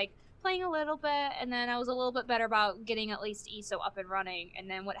kind of like playing a little bit, and then I was a little bit better about getting at least ESO up and running. And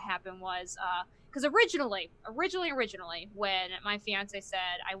then what happened was, because originally, when my fiance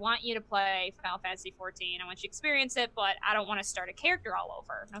said, I want you to play Final Fantasy 14, I want you to experience it, but I don't want to start a character all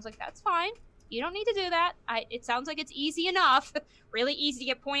over. And I was like, that's fine. You don't need to do that. It sounds like it's easy enough. Really easy to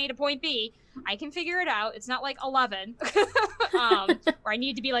get point A to point B. I can figure it out. It's not like 11, where I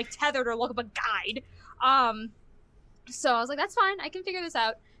need to be like tethered or look up a guide. So I was like, that's fine. I can figure this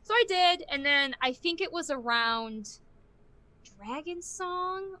out. So I did, and then I think it was around Dragon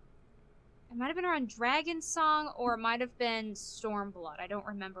Song. It might have been around Dragon Song, or it might have been Stormblood. I don't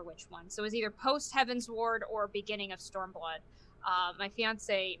remember which one. So it was either post Heaven's Ward or beginning of Stormblood. My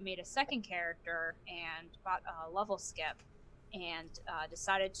fiance made a second character and bought a level skip and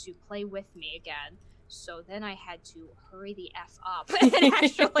decided to play with me again. So then I had to hurry the F up and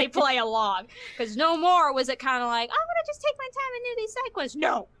actually play along. Because no more was it kind of like, I want to just take my time and do these side quests.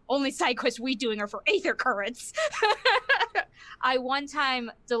 No, only side quests we doing are for Aether Currents. I one time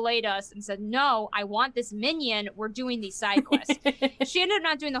delayed us and said, no, I want this minion. We're doing these side quests. She ended up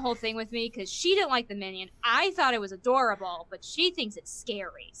not doing the whole thing with me because she didn't like the minion. I thought it was adorable, but she thinks it's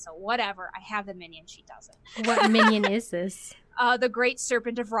scary. So whatever. I have the minion. She doesn't. What minion is this? The Great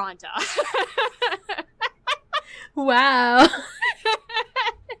Serpent of Rhonda. Wow.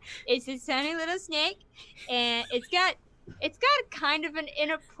 It's a tiny little snake, and it's got kind of an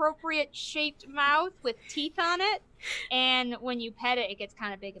inappropriate shaped mouth with teeth on it, and when you pet it, it gets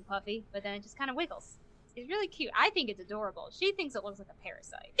kind of big and puffy, but then it just kind of wiggles. It's really cute. I think it's adorable. She thinks it looks like a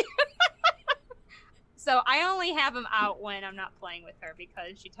parasite. So I only have him out when I'm not playing with her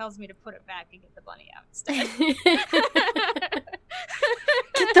because she tells me to put it back and get the bunny out instead.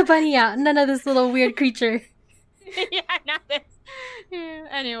 Get the bunny out. None of this little weird creature. Yeah, not this. Yeah,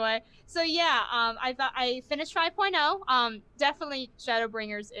 anyway, so yeah, I finished 5.0. Definitely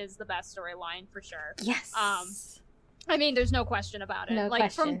Shadowbringers is the best storyline for sure. Yes. I mean, there's no question about it. No like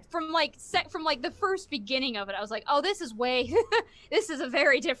question. from the first beginning of it, I was like, oh, this is this is a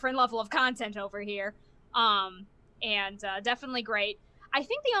very different level of content over here. And definitely great. I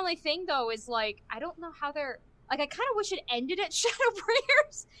think the only thing though is like, I don't know how they're like, I kind of wish it ended at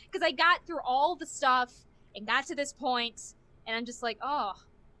Shadowbringers because I got through all the stuff and got to this point, and I'm just like, oh,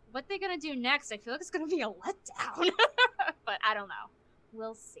 what they gonna do next? I feel like it's gonna be a letdown. But I don't know.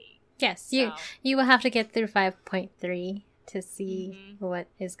 We'll see. Yes, you will have to get through 5.3 to see what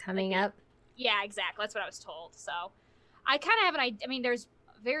is coming up. Yeah, exactly. That's what I was told. So I kind of have an idea. I mean, there's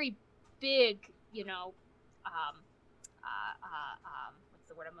a very big, what's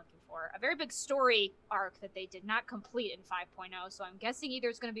the word I'm looking for? A very big story arc that they did not complete in 5.0. So I'm guessing either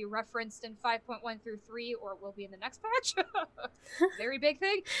it's going to be referenced in 5.1 through 3 or it will be in the next patch. Very big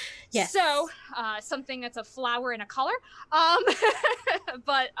thing. Yes. So something that's a flower and a color.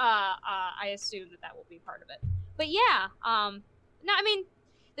 But I assume that will be part of it. But yeah, no, I mean,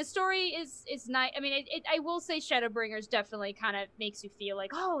 the story is nice. I mean, I will say Shadowbringers definitely kind of makes you feel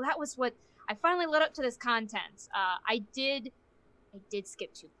like, oh, that was what I finally led up to this content. I did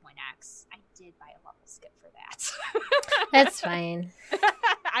skip 2.x. I did buy a level skip for that. That's fine.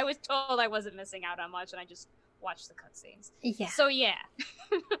 I was told I wasn't missing out on much, and I just watched the cutscenes. Yeah. So yeah.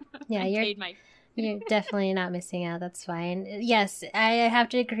 Yeah, you're definitely not missing out. That's fine. Yes, I have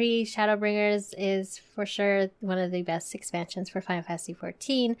to agree. Shadowbringers is for sure one of the best expansions for Final Fantasy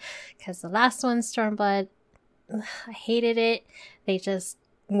XIV because the last one, Stormblood, I hated it. They just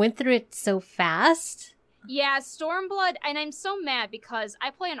went through it so fast. Yeah, Stormblood, and I'm so mad because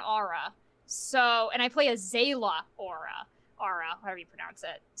I play an Aura, and I play a Zayla Aura, however you pronounce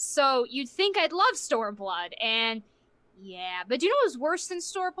it. So you'd think I'd love Stormblood, and yeah, but do you know what was worse than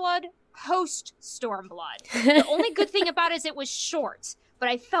Stormblood? Post Stormblood. The only good thing about it is it was short, but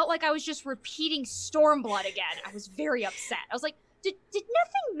I felt like I was just repeating Stormblood again. I was very upset. I was like, did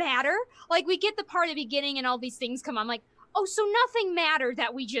nothing matter? Like, we get the part at the beginning and all these things come on. I'm like, oh, so nothing mattered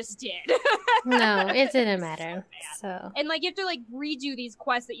that we just did. No, it didn't matter. So and like you have to like redo these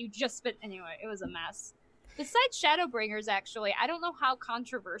quests that you just spent. Anyway, it was a mess. Besides Shadowbringers, actually, I don't know how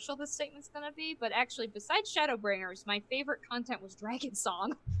controversial this statement's gonna be, but actually, besides Shadowbringers, my favorite content was Dragon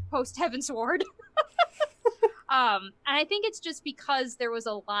Song post Heavensward. And I think it's just because there was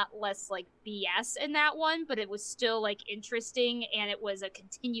a lot less like BS in that one, but it was still like interesting, and it was a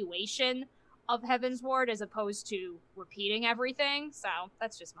continuation of Heavensward as opposed to repeating everything. So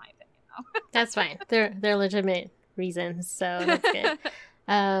that's just my opinion, though. That's fine. They're legitimate reasons, so that's good.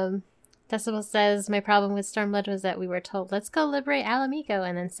 Decibel says, my problem with Stormblood was that we were told, let's go liberate Alamigo,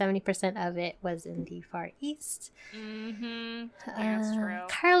 and then 70% of it was in the Far East. Mm-hmm. Yeah, that's true.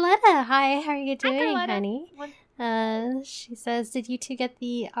 Carletta, hi, how are you doing, Carletta. honey? She says, did you two get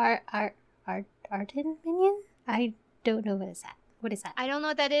the Arden minion? I don't know what is that. What is that? I don't know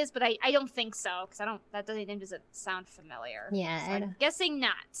what that is, but I don't think so, because that doesn't sound familiar. Yeah, so I'm guessing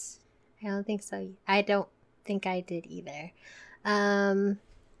not. I don't think so. I don't think I did either.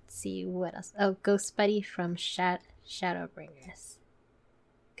 Let's see what else. Oh, Ghost Buddy from Shadowbringers.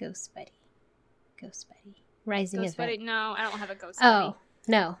 Ghost Buddy. Rising Ghost Event. Buddy? No, I don't have a Ghost Buddy. Oh,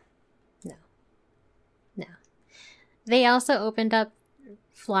 no. They also opened up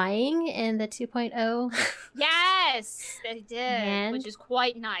flying in the 2.0. Yes, they did, And? which is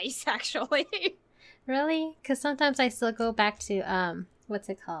quite nice, actually. Really? Because sometimes I still go back to, what's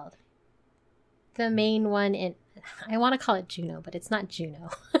it called? The main one in... I want to call it Juno, but it's not Juno.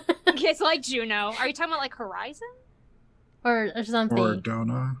 It's like Juno. Are you talking about like Horizon? or something.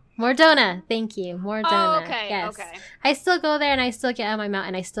 Mordona. Mordona. Thank you. Mordona. Oh, okay, yes. okay. I still go there and I still get out of my mount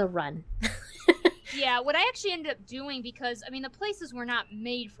and I still run. Yeah, what I actually ended up doing, because, I mean, the places were not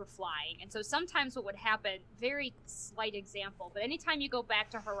made for flying, and so sometimes what would happen, very slight example, but anytime you go back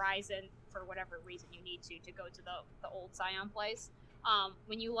to Horizon, for whatever reason you need to go to the old Scion place,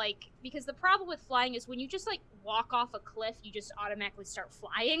 when you, like, because the problem with flying is when you just, like, walk off a cliff, you just automatically start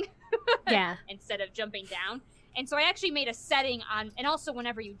flying. Yeah. Instead of jumping down. And so I actually made a setting on, and also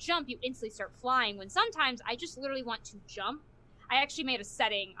whenever you jump, you instantly start flying, when sometimes I just literally want to jump. I actually made a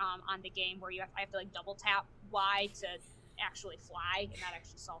setting on the game where I have to like double tap Y to actually fly, and that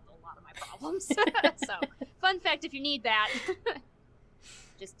actually solved a lot of my problems. So, fun fact, if you need that,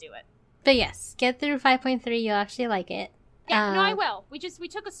 just do it. But yes, get through 5.3. You'll actually like it. Yeah, no, I will. We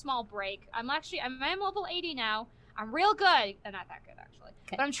took a small break. I'm level 80 now. I'm real good. Not that good, actually.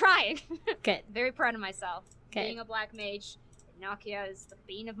 Good. But I'm trying. Good. Very proud of myself. Good. Being a black mage, Nokia is the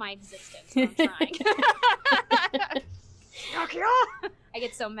bane of my existence. I'm trying. Nokia! I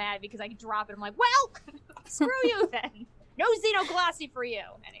get so mad because I drop it. I'm like, well, screw you then. No Xenoglossy for you.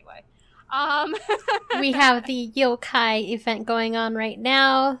 Anyway. We have the yokai event going on right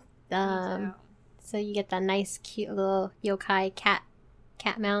now. So you get that nice, cute little yokai cat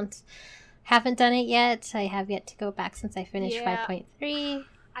mount. Haven't done it yet. I have yet to go back since I finished 5.3.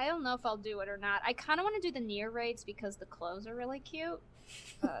 I don't know if I'll do it or not. I kind of want to do the Nier raids because the clothes are really cute.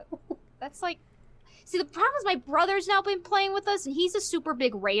 But that's like... See, the problem is my brother's now been playing with us, and he's a super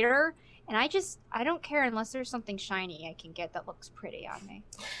big raider, and I don't care unless there's something shiny I can get that looks pretty on me.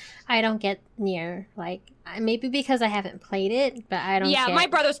 I don't get Nier. Like, maybe because I haven't played it, but I don't Yeah, get... my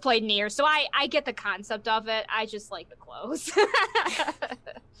brother's played Nier, so I get the concept of it. I just like the clothes.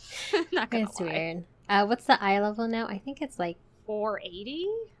 Not gonna It's lie. weird. What's the eye level now? I think it's like 480?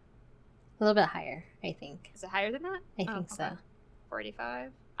 a little bit higher, I think. Is it higher than that? I think so.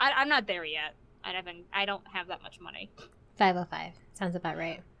 485? I'm not there yet. I don't have that much money. 505. Sounds about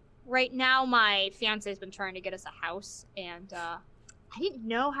right. Right now, my fiance's been trying to get us a house, and I didn't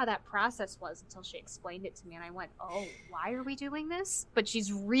know how that process was until she explained it to me, and I went, "Oh, why are we doing this?" But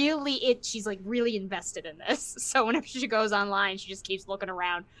she's like really invested in this. So whenever she goes online, she just keeps looking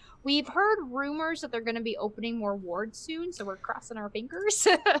around. We've heard rumors that they're going to be opening more wards soon, so we're crossing our fingers.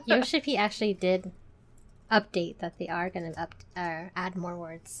 Yoshi actually did update that they are going to add more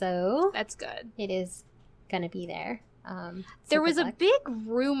words, so That's good. it is going to be there. There was a big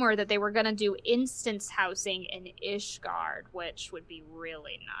rumor that they were going to do instance housing in Ishgard, which would be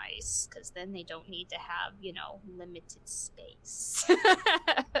really nice, because then they don't need to have, limited space.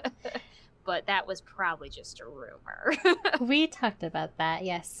 But that was probably just a rumor. We talked about that,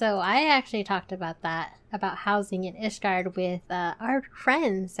 yes. So I actually talked about that, about housing in Ishgard with our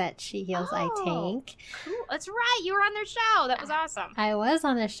friends at She Heals I Tank. Cool. That's right. You were on their show. That was awesome. I was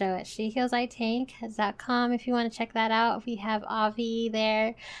on the show at SheHealsITank.com if you want to check that out. We have Avi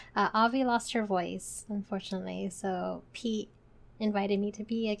there. Avi lost her voice, unfortunately, so Pete invited me to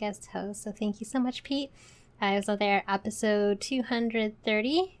be a guest host, so thank you so much, Pete. I was on there episode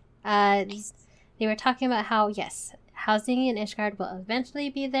 230. They were talking about how, yes, housing in Ishgard will eventually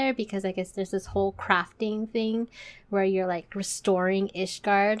be there, because I guess there's this whole crafting thing where you're like restoring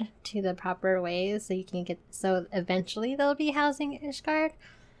Ishgard to the proper ways so eventually there'll be housing in Ishgard.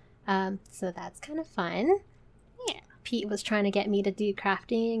 So that's kind of fun. Yeah. Pete was trying to get me to do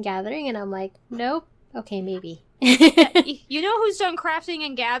crafting and gathering, and I'm like, nope. Okay, maybe. You know who's done crafting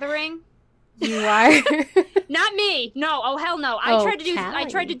and gathering? You are. Not me. No. Oh hell no. I tried to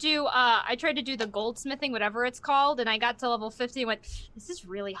do the goldsmithing, whatever it's called, and I got to level 50 and went, this is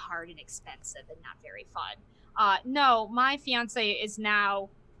really hard and expensive and not very fun. No, my fiance is now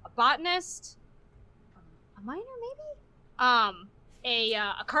a botanist, a miner maybe?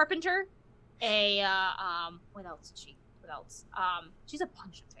 A carpenter, what else is she? What else? She's a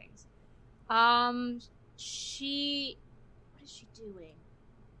bunch of things. What is she doing?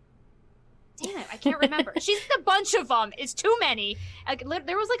 Damn it, I can't remember. She's a bunch of them. It's too many.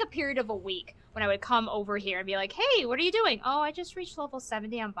 There was like a period of a week when I would come over here and be like, hey, what are you doing? Oh, I just reached level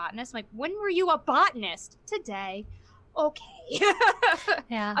 70 on botanist. I'm like, when were you a botanist? Today. Okay.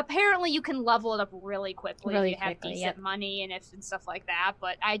 Yeah. Apparently you can level it up really quickly if you have decent yep. money and stuff like that,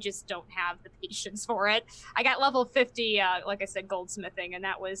 but I just don't have the patience for it. I got level 50, like I said, goldsmithing, and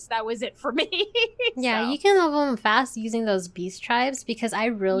that was it for me. Yeah, So. you can level them fast using those beast tribes, because I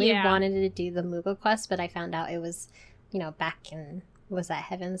really wanted to do the Moogle quest, but I found out it was, back in, was that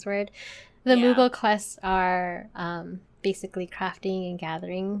Heaven's Word? The Moogle quests are basically crafting and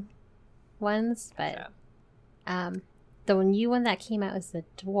gathering ones, but the new one that came out is the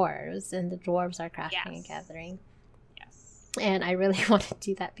dwarves, and the dwarves are crafting and gathering. Yes. And I really want to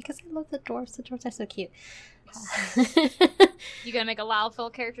do that because I love the dwarves. The dwarves are so cute. You gonna make a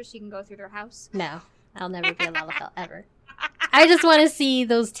Lalafell character so you can go through their house? No, I'll never be a Lalafell ever. I just want to see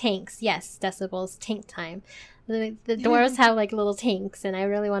those tanks. Yes, Decibels, tank time. The dwarves have like little tanks, and I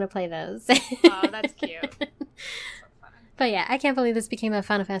really want to play those. Oh, that's cute. So fun. But yeah, I can't believe this became a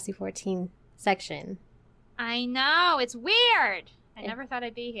Final Fantasy 14 section. I know, it's weird. I never thought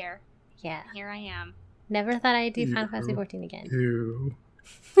I'd be here. Yeah. Here I am. Never thought I'd do Final Ew. Fantasy 14 again. Ew.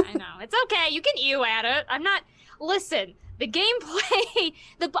 I know. It's okay. You can ew at it. I'm not. Listen, the gameplay,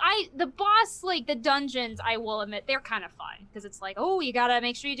 the boss, like the dungeons, I will admit, they're kind of fun because it's like, oh, you gotta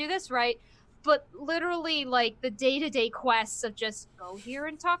make sure you do this right. But literally, like the day-to-day quests of just go here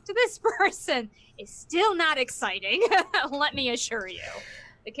and talk to this person is still not exciting. Let me assure you.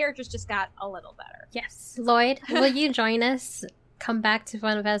 The characters just got a little better. Yes. Lloyd, will you join us? Come back to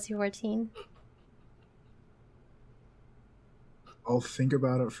Final Fantasy 14? I'll think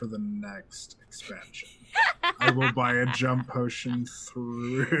about it for the next expansion. I will buy a jump potion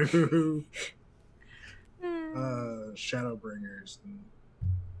through Shadowbringers. And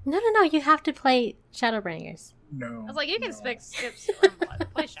No, you have to play Shadowbringers. no. I was like, you can no, skip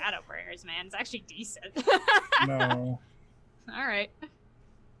Stormblood. Play Shadowbringers, man. It's actually decent. No. All right.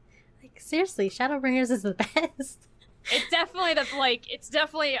 Like, seriously, Shadowbringers is the best. It's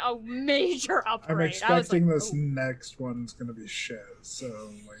definitely a major upgrade. I'm expecting I was this like, ooh. next one's gonna be shit. So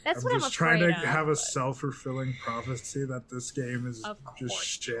like, That's I'm what I'm just trying to afraid of, have a but- self-fulfilling prophecy that this game is Of just course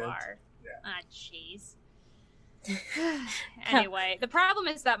shit. you are. Yeah. Ah, jeez. Anyway, the problem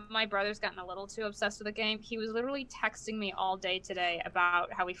is that my brother's gotten a little too obsessed with the game. He was literally texting me all day today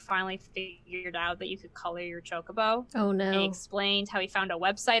about how he finally figured out that you could color your chocobo. Oh And he no. explained how he found a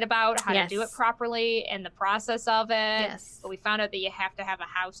website about how to do it Yes. properly and the process of it. Yes. But we found out that you have to have a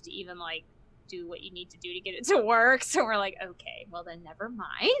house to even like do what you need to do to get it to work. So we're like, okay, well then never mind.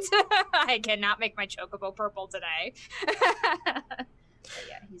 I cannot make my chocobo purple today. But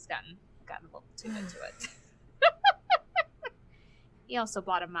yeah, he's gotten a little too into it. He also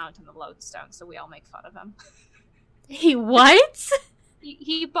bought a mount on the Lodestone, so we all make fun of him. He what?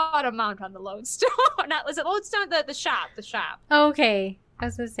 He bought a mount on the Lodestone. Not was it Lodestone? The shop. The shop. Okay. I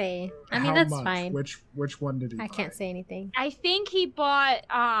was gonna say. I mean, How that's much? fine. Which one did he I buy? can't say anything. I think he bought.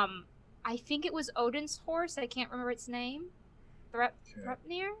 I think it was Odin's horse. I can't remember its name.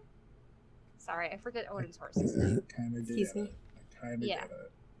 Threpnir. Sorry, I forget Odin's horse's name. Kind of Excuse me. I kind of Yeah. get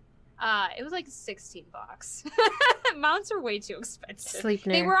it. It was like $16. Mounts are way too expensive. They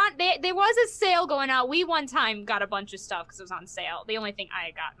Sleipnir. were on. There was a sale going out. We one time got a bunch of stuff because it was on sale. The only thing I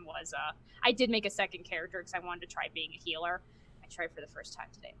had gotten was I did make a second character because I wanted to try being a healer. I tried for the first time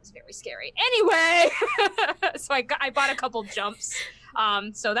today. It was very scary. Anyway, so I bought a couple jumps.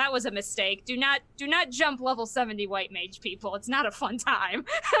 So that was a mistake. Do not jump level 70 white mage, people. It's not a fun time.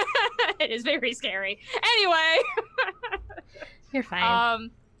 It is very scary. Anyway, You're fine.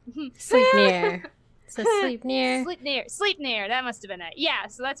 Sleipnir. Sleipnir. So Sleipnir. Sleipnir. That must have been it. Yeah.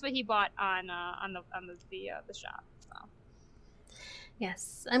 So that's what he bought on the shop. So.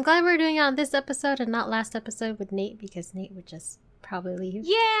 Yes. I'm glad we're doing it on this episode and not last episode with Nate because Nate would just probably leave.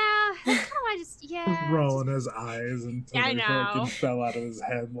 Yeah. I just Rolling his eyes until I they know. fucking fell out of his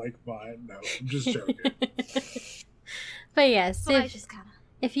head like mine. No, I'm just joking. But yes, Well, I just kind of.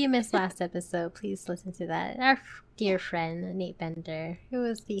 if you missed last episode, please listen to that. Our dear friend Nate Bender, who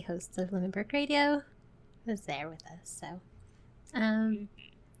was the host of Lemonberg Radio, was there with us. So,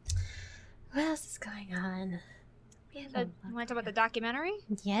 what else is going on? We have a You want to talk about the documentary?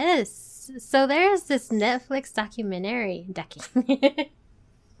 Yes. So there's this Netflix documentary.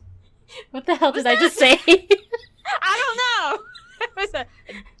 What the hell did I just say? I don't know.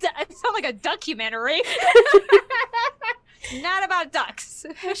 It sounded like a documentary. Not about ducks.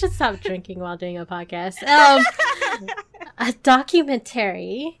 I should stop drinking while doing a podcast. A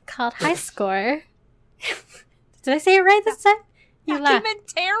documentary called High Score. Did I say it right this time? You laugh.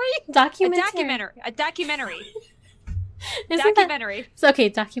 Documentary? A documentary. Isn't Documentary. It's okay,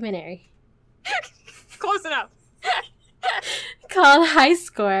 documentary. Close enough. Called High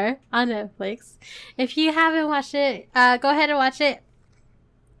Score on Netflix. If you haven't watched it, go ahead and watch it.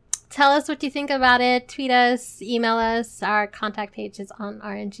 Tell us what you think about it. Tweet us, email us. Our contact page is on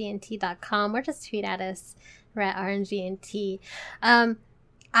rngnt.com or just tweet at us. We're at rngnt.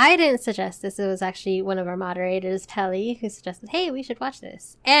 I didn't suggest this. It was actually one of our moderators, Pelly, who suggested, hey, we should watch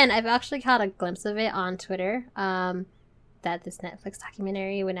this. And I've actually caught a glimpse of it on Twitter, that this Netflix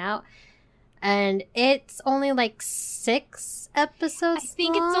documentary went out. And it's only like 6 episodes I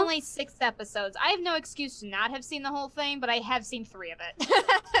think long. it's only 6 episodes. I have no excuse to not have seen the whole thing, but I have seen 3 of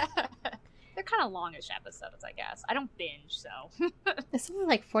it. they're kind of longish episodes, I guess. I don't binge, so. It's only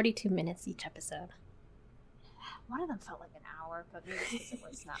like 42 minutes each episode. One of them felt like an hour, but maybe because it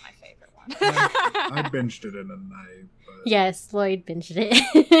was not my favorite one. I binged it in a night. But... Yes, Lloyd binged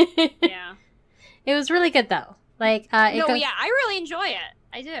it. Yeah. It was really good though. Like, I really enjoy it.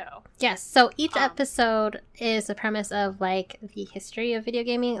 I do. Yes. So each episode is a premise of like the history of video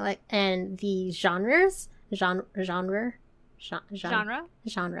gaming, like, and the genres, genre.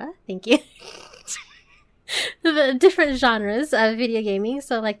 Thank you. The different genres of video gaming.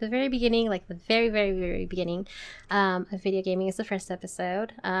 So like the very beginning, like the very, very, very beginning of video gaming is the first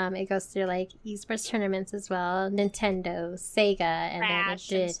episode. It goes through like esports tournaments as well, Nintendo, Sega, and Crash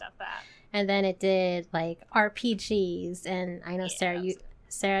then it did and stuff that. And then it did like RPGs, and I know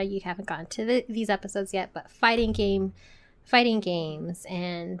Sarah, you haven't gotten to these episodes yet, but fighting games,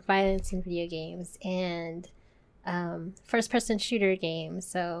 and violence in video games, and first-person shooter games.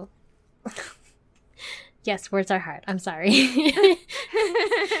 So, yes, words are hard. I'm sorry,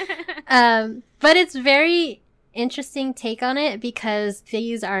 but it's very interesting take on it because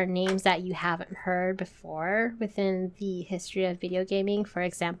these are names that you haven't heard before within the history of video gaming. For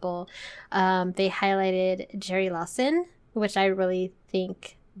example, they highlighted Jerry Lawson, which I really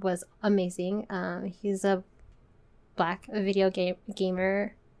think was amazing. He's a black video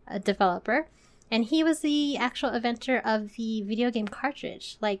gamer developer, and he was the actual inventor of the video game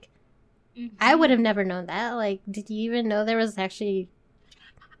cartridge. Like, I would have never known that. Like, did you even know there was actually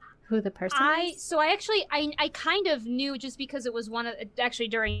who the person is? So I kind of knew just because it was actually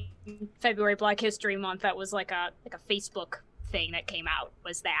during February Black History Month, that was like a Facebook thing that came out,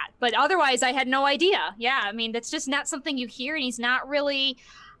 was that. But otherwise I had no idea. Yeah, I mean, that's just not something you hear, and he's not really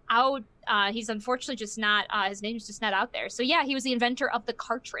out. He's unfortunately just not, his name's just not out there. So yeah, he was the inventor of the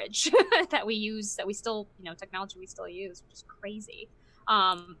cartridge that we use, that we still, technology we still use, which is crazy.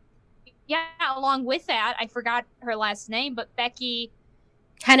 Yeah, along with that, I forgot her last name, but Becky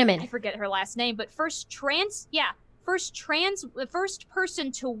Heineman. I forget her last name, but the first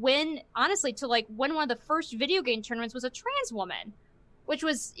person to win, honestly, to like win one of the first video game tournaments was a trans woman, which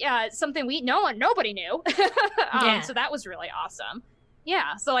was something nobody knew. So that was really awesome.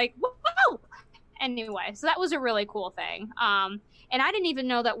 Yeah, so like, whoa! Anyway, so that was a really cool thing. And I didn't even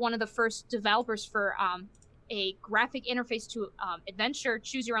know that one of the first developers for a graphic interface to adventure,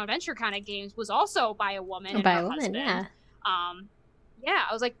 choose your own adventure kind of games was also by a woman. Husband. Yeah. Yeah,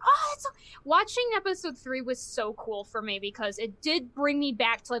 I was like, watching episode 3 was so cool for me because it did bring me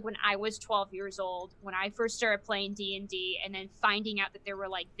back to like when I was 12 years old, when I first started playing D&D, and then finding out that there were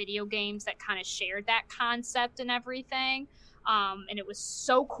like video games that kind of shared that concept and everything. And it was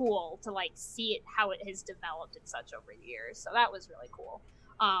so cool to like see it, how it has developed and such over the years. So that was really cool.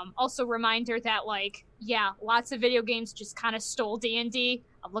 Also reminder that like, yeah, lots of video games just kind of stole D&D.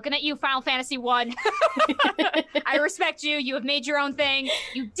 I'm looking at you, Final Fantasy 1. I respect you. You have made your own thing.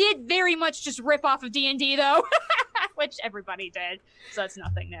 You did very much just rip off of D&D though, which everybody did. So it's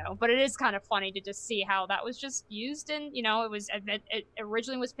nothing new. But it is kind of funny to just see how that was just used in, it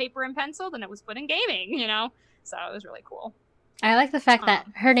originally was paper and pencil, then it was put in gaming, So it was really cool. I like the fact that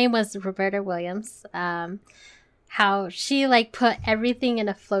her name was Roberta Williams. How she like put everything in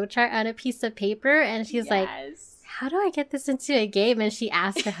a flowchart on a piece of paper, and she's like, how do I get this into a game? And she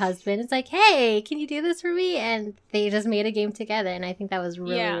asked her husband, it's like, hey, can you do this for me? And they just made a game together, and I think that was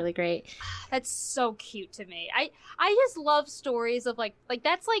really, really great. That's so cute to me. I just love stories of like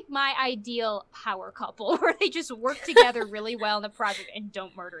that's like my ideal power couple, where they just work together really well in the project and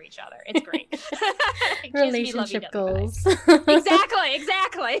don't murder each other. It's great. It relationship goals. Exactly.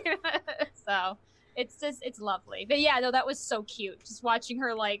 So it's lovely. But yeah, no, that was so cute. Just watching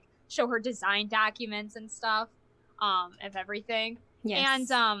her like show her design documents and stuff. Of everything.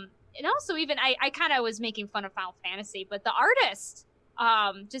 Yes. And also even I kind of was making fun of Final Fantasy, but the artist,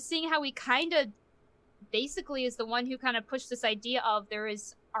 just seeing how he kind of basically is the one who kind of pushed this idea of there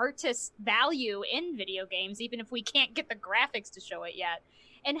is artist value in video games, even if we can't get the graphics to show it yet.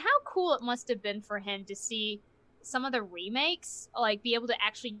 And how cool it must have been for him to see some of the remakes, like be able to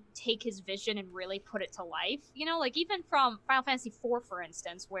actually take his vision and really put it to life. Like even from Final Fantasy IV, for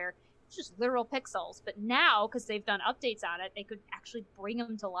instance, where just literal pixels, but now because they've done updates on it, they could actually bring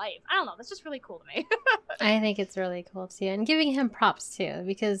them to life. I don't know, that's just really cool to me. I think it's really cool too, and giving him props too,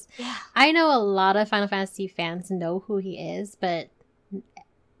 because I know a lot of Final Fantasy fans know who he is, but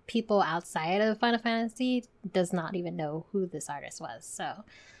people outside of Final Fantasy does not even know who this artist was. So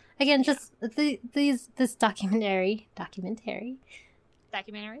again, just this documentary there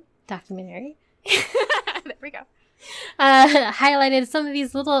we go. Highlighted some of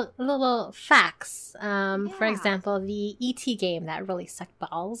these little facts. For example, the E.T. game that really sucked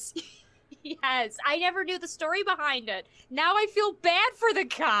balls. Yes, I never knew the story behind it. Now I feel bad for the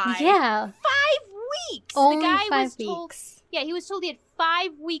guy. Yeah. 5 weeks. Only the guy 5 was told, weeks. Yeah, he was told he had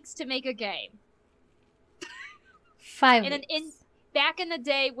 5 weeks to make a game. 5 And weeks. back in the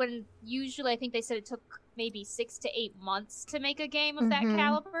day when usually I think they said it took maybe 6 to 8 months to make a game of that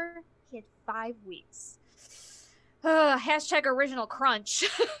caliber, he had 5 weeks. Hashtag original crunch.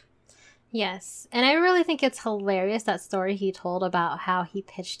 Yes. And I really think it's hilarious, that story he told about how he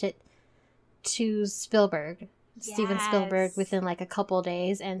pitched it to Spielberg. Steven Spielberg, within like a couple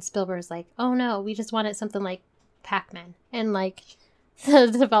days, and Spielberg's like, oh no, we just wanted something like Pac-Man. And like the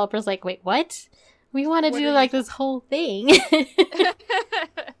developer's like, wait, what? We want to do like this whole thing. We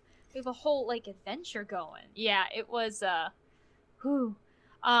have a whole like adventure going. Yeah, it was the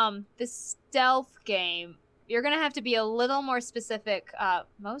stealth game. You're gonna have to be a little more specific.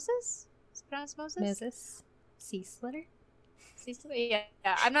 Moses? Is it pronounced Moses? Moses? Sea Slitter? Yeah,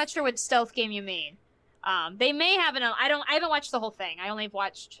 I'm not sure what stealth game you mean. They may have an. I haven't watched the whole thing. I only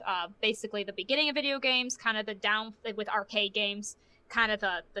watched basically the beginning of video games, kind of the down with arcade games, kind of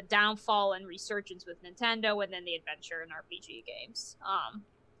the downfall and resurgence with Nintendo, and then the adventure and RPG games.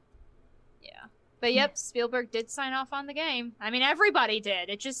 Yeah. But yep, Spielberg did sign off on the game. I mean, everybody did.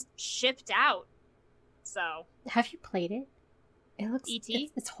 It just shipped out. So. Have you played it? It looks.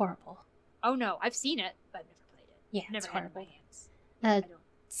 E.T.? It's horrible. Oh no, I've seen it, but I've never played it. Yeah, never it's had it in my horrible. hands.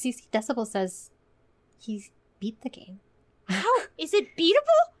 CC Decibel says he's beat the game. How is it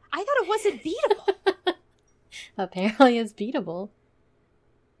beatable? I thought it wasn't beatable. Apparently, it's beatable.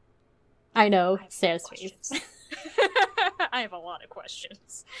 I know, Sarah's face. I have a lot of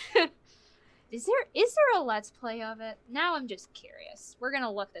questions. Is there a Let's Play of it? Now I'm just curious. We're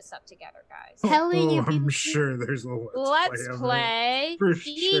gonna look this up together, guys. Telling you, I'm sure there's a Let's Play For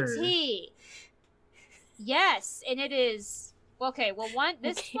E.T. Yes, and it is. Okay, well,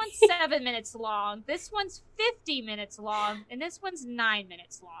 this one's 7 minutes long, this one's 50 minutes long, and this one's 9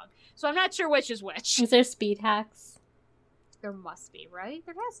 minutes long. So I'm not sure which is which. Is there speed hacks? There must be, right?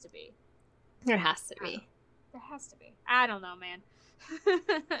 There has to be. There has to be. There has to be. I don't know, man.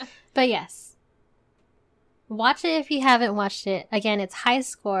 But yes. Watch it if you haven't watched it. Again, it's High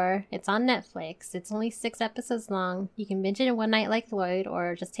Score. It's on Netflix. It's only 6 episodes long. You can binge it in one night like Lloyd,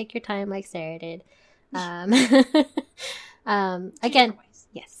 or just take your time like Sarah did. Again,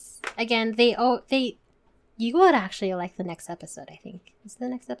 yes. Again, you would actually like the next episode, I think. Is the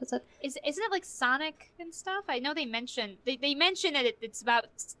next episode? Isn't it like Sonic and stuff? I know they mention that it's about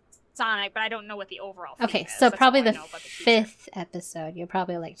Sonic, but I don't know what the overall theme Okay, is. so That's probably all I the know about the future. 5th episode you'll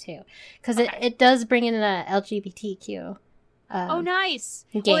probably like too. Because Okay. it does bring in the LGBTQ. Oh, nice.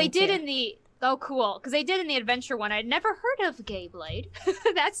 Well, they did in the... Oh, cool. Because they did in the adventure one. I'd never heard of Gay Blade.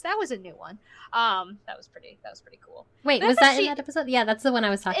 that was a new one. That was pretty cool. Wait, That's was that actually- in that episode? Yeah, that's the one I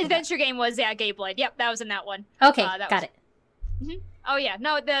was talking Adventure game was, Gay Blade. Yep, that was in that one. about. Okay, that got was- it. Oh, yeah.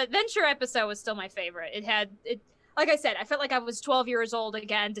 No, the adventure episode was still my favorite. Like I said, I felt like I was 12 years old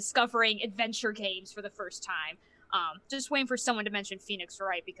again, discovering adventure games for the first time. Just waiting for someone to mention Phoenix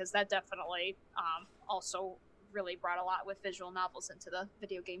Wright, because that definitely also really brought a lot with visual novels into the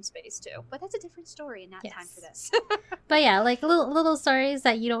video game space too. But that's a different story and not time for this. But yeah, like little stories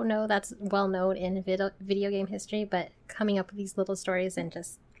that you don't know that's well known in video game history, but coming up with these little stories and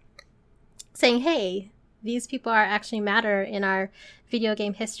just saying, hey, these people are actually matter in our video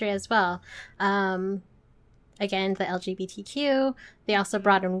game history as well. Again, the LGBTQ, they also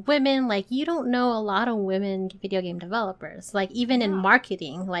brought in women. Like, you don't know a lot of women video game developers. Like, even in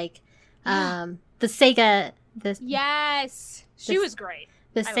marketing, like the Sega... Yes! She was great.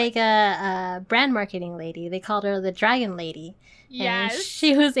 The Sega brand marketing lady, they called her the Dragon Lady. Yes. And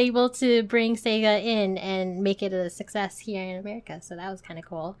she was able to bring Sega in and make it a success here in America. So that was kind of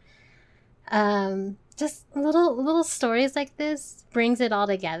cool. Just little stories like this brings it all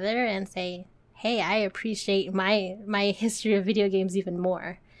together and say, hey, I appreciate my history of video games even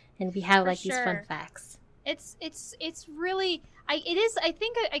more. And we have these fun facts. It's really...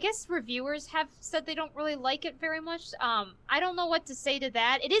 I guess reviewers have said they don't really like it very much. I don't know what to say to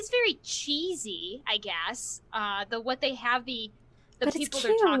that. It is very cheesy, I guess. What they have the people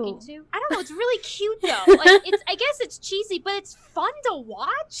they're talking to. I don't know. It's really cute though. Like I guess it's cheesy, but it's fun to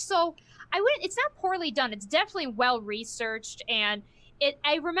watch. So it's not poorly done. It's definitely well researched, and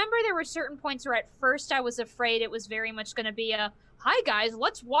I remember there were certain points where at first I was afraid it was very much going to be a, hi guys,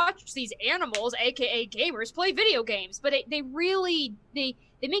 let's watch these animals, aka gamers, play video games. But they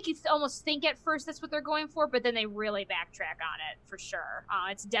make you almost think at first that's what they're going for, but then they really backtrack on it for sure.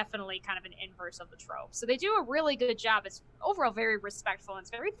 It's definitely kind of an inverse of the trope. So they do a really good job. It's overall very respectful and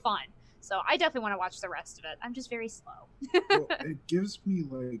it's very fun. So I definitely want to watch the rest of it. I'm just very slow. Well, it gives me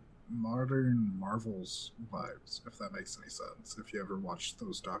like modern Marvel's vibes, if that makes any sense. If you ever watched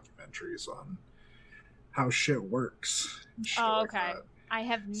those documentaries on how shit works and shit like that. I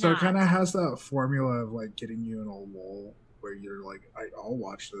have not. So it kind of has that formula of like getting you in a lull where you're like, I'll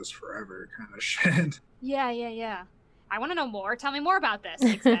watch this forever kind of shit. Yeah. I want to know more. Tell me more about this.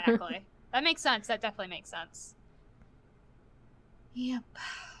 Exactly. That makes sense. That definitely makes sense. Yep.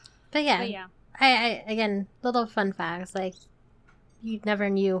 But yeah. I again, little fun facts, like you never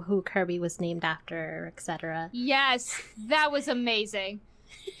knew who Kirby was named after, etc. Yes, that was amazing.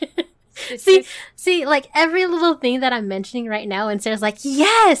 See, like every little thing that I'm mentioning right now, and Sarah's like,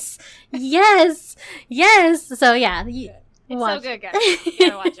 yes. So yeah, it's watch. so good, guys. You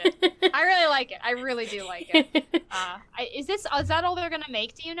gotta watch it. I really like it. I really do like it. Is that all they're gonna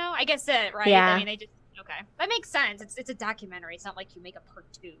make? Do you know? I guess it, right? Yeah. I mean, they just that makes sense. It's a documentary. It's not like you make a part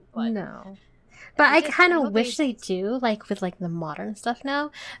 2. But no. But I kind of wish they do, like with like the modern stuff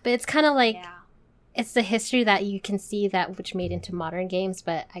now. But it's kind of like it's the history that you can see that which made into modern games.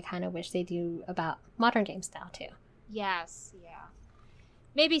 But I kind of wish they do about modern games now too. Yes, yeah.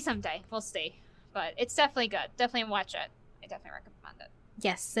 Maybe someday. We'll see. But it's definitely good. Definitely watch it. I definitely recommend it.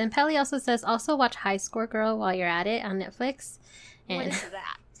 Yes, and Pelly also says also watch High Score Girl while you're at it on Netflix. And what is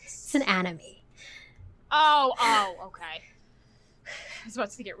that? It's an anime. Oh, okay. I was about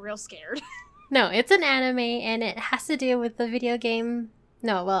to get real scared. No, it's an anime, and it has to do with the video game.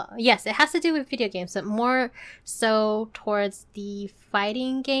 No, well, yes, it has to do with video games, but more so towards the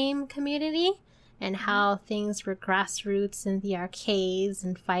fighting game community and how things were grassroots in the arcades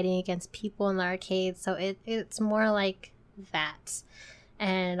and fighting against people in the arcades. So it's more like that.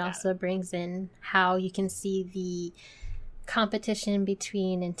 And it also brings in how you can see the competition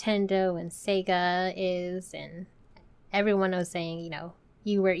between Nintendo and Sega is, and everyone was saying,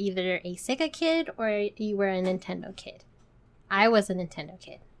 you were either a Sega kid or you were a Nintendo kid. I was a Nintendo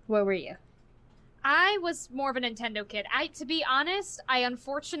kid. What were you? I was more of a Nintendo kid. To be honest, I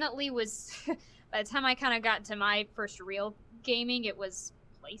unfortunately was, by the time I kind of got to my first real gaming, it was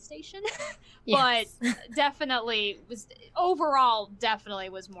PlayStation. Yes. But definitely was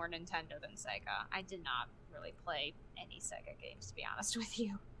more Nintendo than Sega. I did not really play any Sega games, to be honest with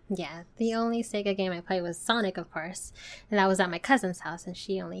you. Yeah, the only Sega game I played was Sonic, of course. And that was at my cousin's house, and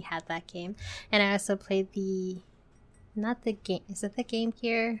she only had that game. And I also played not the game, is it the Game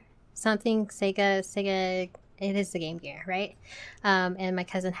Gear? Something Sega, it is the Game Gear, right? And my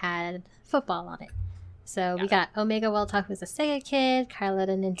cousin had football on it. So we got Omega Welltalk, who's a Sega kid, Carla,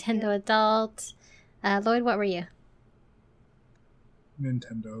 the Nintendo adult. Lloyd, what were you?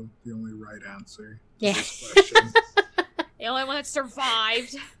 Nintendo, the only right answer. Yeah. The only one that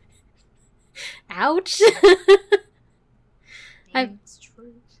survived. Ouch. It's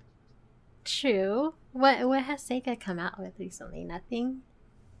true. True. What has Sega come out with recently? Nothing?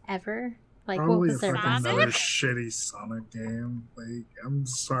 Ever? Like, Probably what was their another shitty Sonic game. Like, I'm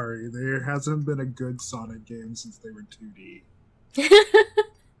sorry, there hasn't been a good Sonic game since they were 2D.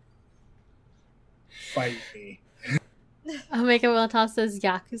 Fight me. Omega Welltalk says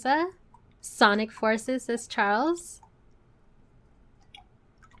Yakuza. Sonic Forces says Charles.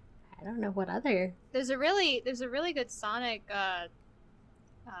 I don't know what other. There's a really good Sonic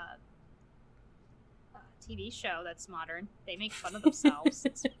TV show that's modern. They make fun of themselves.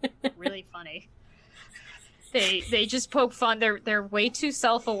 It's really funny. They just poke fun. They're way too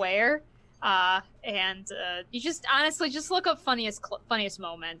self-aware. And you just honestly just look up funniest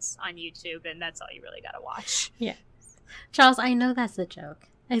moments on YouTube, and that's all you really gotta watch. Yeah, Charles, I know that's a joke.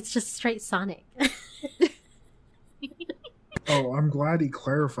 It's just straight Sonic. Oh, I'm glad he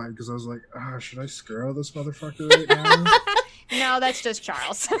clarified, because I was like, should I scare this motherfucker right now? No, that's just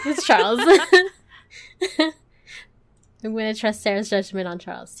Charles. It's Charles. I'm going to trust Sarah's judgment on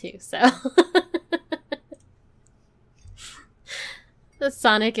Charles, too, so. The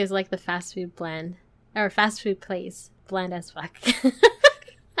Sonic is like the fast food blend. Or fast food place. Bland as fuck.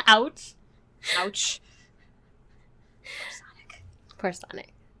 Ouch. Ouch. Poor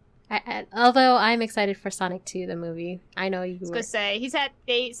Sonic. Although I'm excited for Sonic 2, the movie. I know you were. I was going to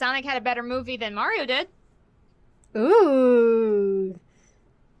say, Sonic had a better movie than Mario did. Ooh.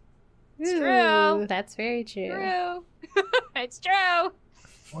 It's true. That's very true. True. It's true.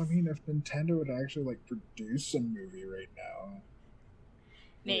 Well, I mean, if Nintendo would actually, produce a movie right now.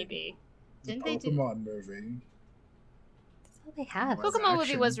 Maybe. Didn't they do? Pokemon movie. That's all they have. Pokemon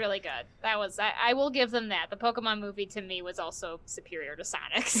movie was really good. That was, I will give them that. The Pokemon movie, to me, was also superior to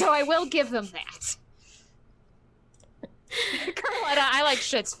Sonic, so I will give them that. Carletta, I like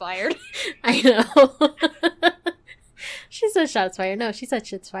shit's fired. I know. She said shots fired. No, she said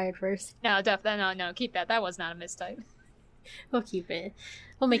shit's fired first. No, no, keep that. That was not a mistype. We'll keep it.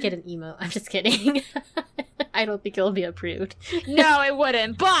 We'll make it an emote. I'm just kidding. I don't think it'll be approved. No, it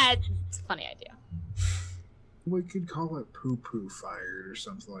wouldn't, but it's a funny idea. We could call it poo poo fired or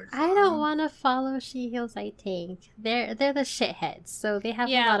something like that. I don't want to follow She Heals, I think. They're the shitheads, so they have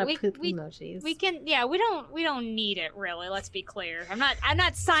a lot of poop emojis. We don't need it really, let's be clear. I'm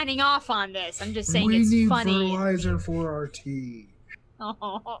not signing off on this. I'm just saying it's funny. We need fertilizer for our tea.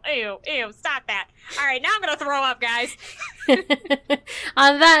 Oh, ew, stop that. All right, now I'm going to throw up, guys.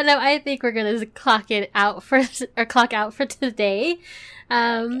 On that note, I think we're going to clock out for today.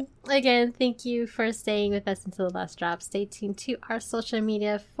 Again, thank you for staying with us until the last drop. Stay tuned to our social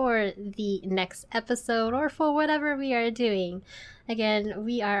media for the next episode or for whatever we are doing. Again,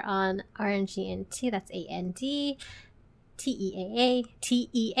 we are on RNGNT, that's AND, TEAA.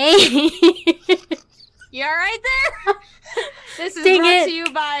 You all right there? This is brought to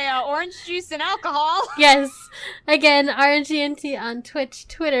you by orange juice and alcohol. Yes. Again, RNGNT on Twitch,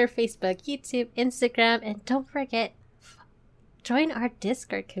 Twitter, Facebook, YouTube, Instagram, and don't forget, join our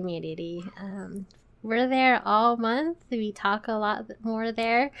Discord community. We're there all month. We talk a lot more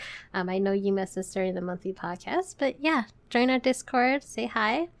there. I know you missed us during the monthly podcast, but yeah, join our Discord, say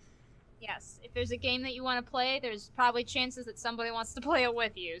hi. Yes, if there's a game that you want to play, there's probably chances that somebody wants to play it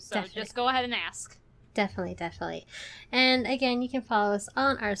with you, so Definitely. Just go ahead and ask. Definitely. And again, you can follow us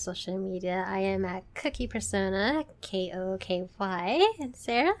on our social media. I am at Cookie Persona, KOKY. And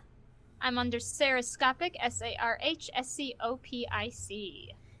Sarah? I'm under Sarahscopic, SARHSCOPIC.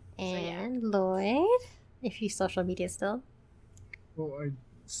 And Lloyd, if you social media still. Well, I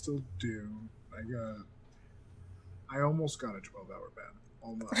still do. I almost got a 12-hour ban.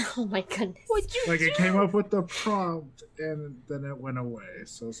 Almost. Oh my goodness. What'd you Like, do? it came up with the prompt, and then it went away.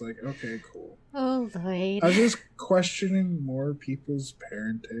 So it's like, okay, cool. Oh, Lloyd. I'm just questioning more people's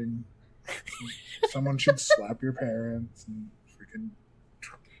parenting. Someone should slap your parents, and freaking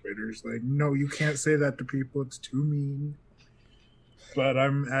Twitter's like, no, you can't say that to people. It's too mean. But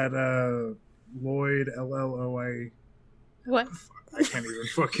I'm at Lloyd, LLOI. What? I can't even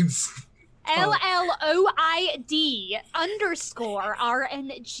fucking... LLOID_RNG.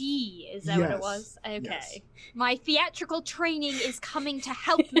 Is that what it Yes. was? Okay. Yes. My theatrical training is coming to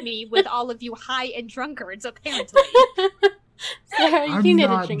help me with all of you high and drunkards, apparently. Sarah, you I'm need to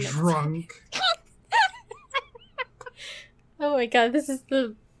not drink this. drunk. Oh my god, this is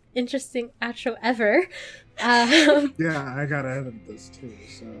the interesting outro ever. Yeah, I gotta edit this too,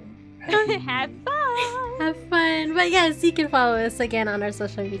 so... Have fun! Have fun. But yes, you can follow us again on our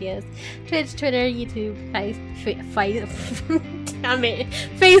social medias. Twitch, Twitter, YouTube, damn it,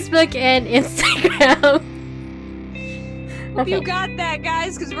 Facebook, and Instagram. Hope you got that,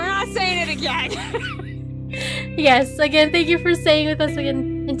 guys, because we're not saying it again. Yes, again, thank you for staying with us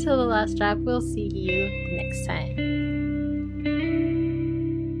again until the last drop. We'll see you next time.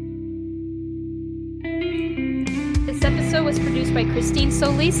 This episode was produced by Christine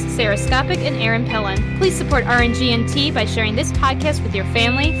Solis, Sarahscopic, and Aaron Pillen. Please support RNGNT by sharing this podcast with your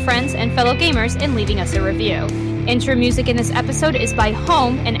family, friends, and fellow gamers and leaving us a review. Intro music in this episode is by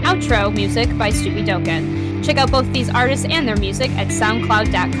Home and outro music by Stupi Doken. Check out both these artists and their music at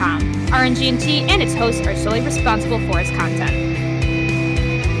soundcloud.com. RNGNT and its hosts are solely responsible for its content.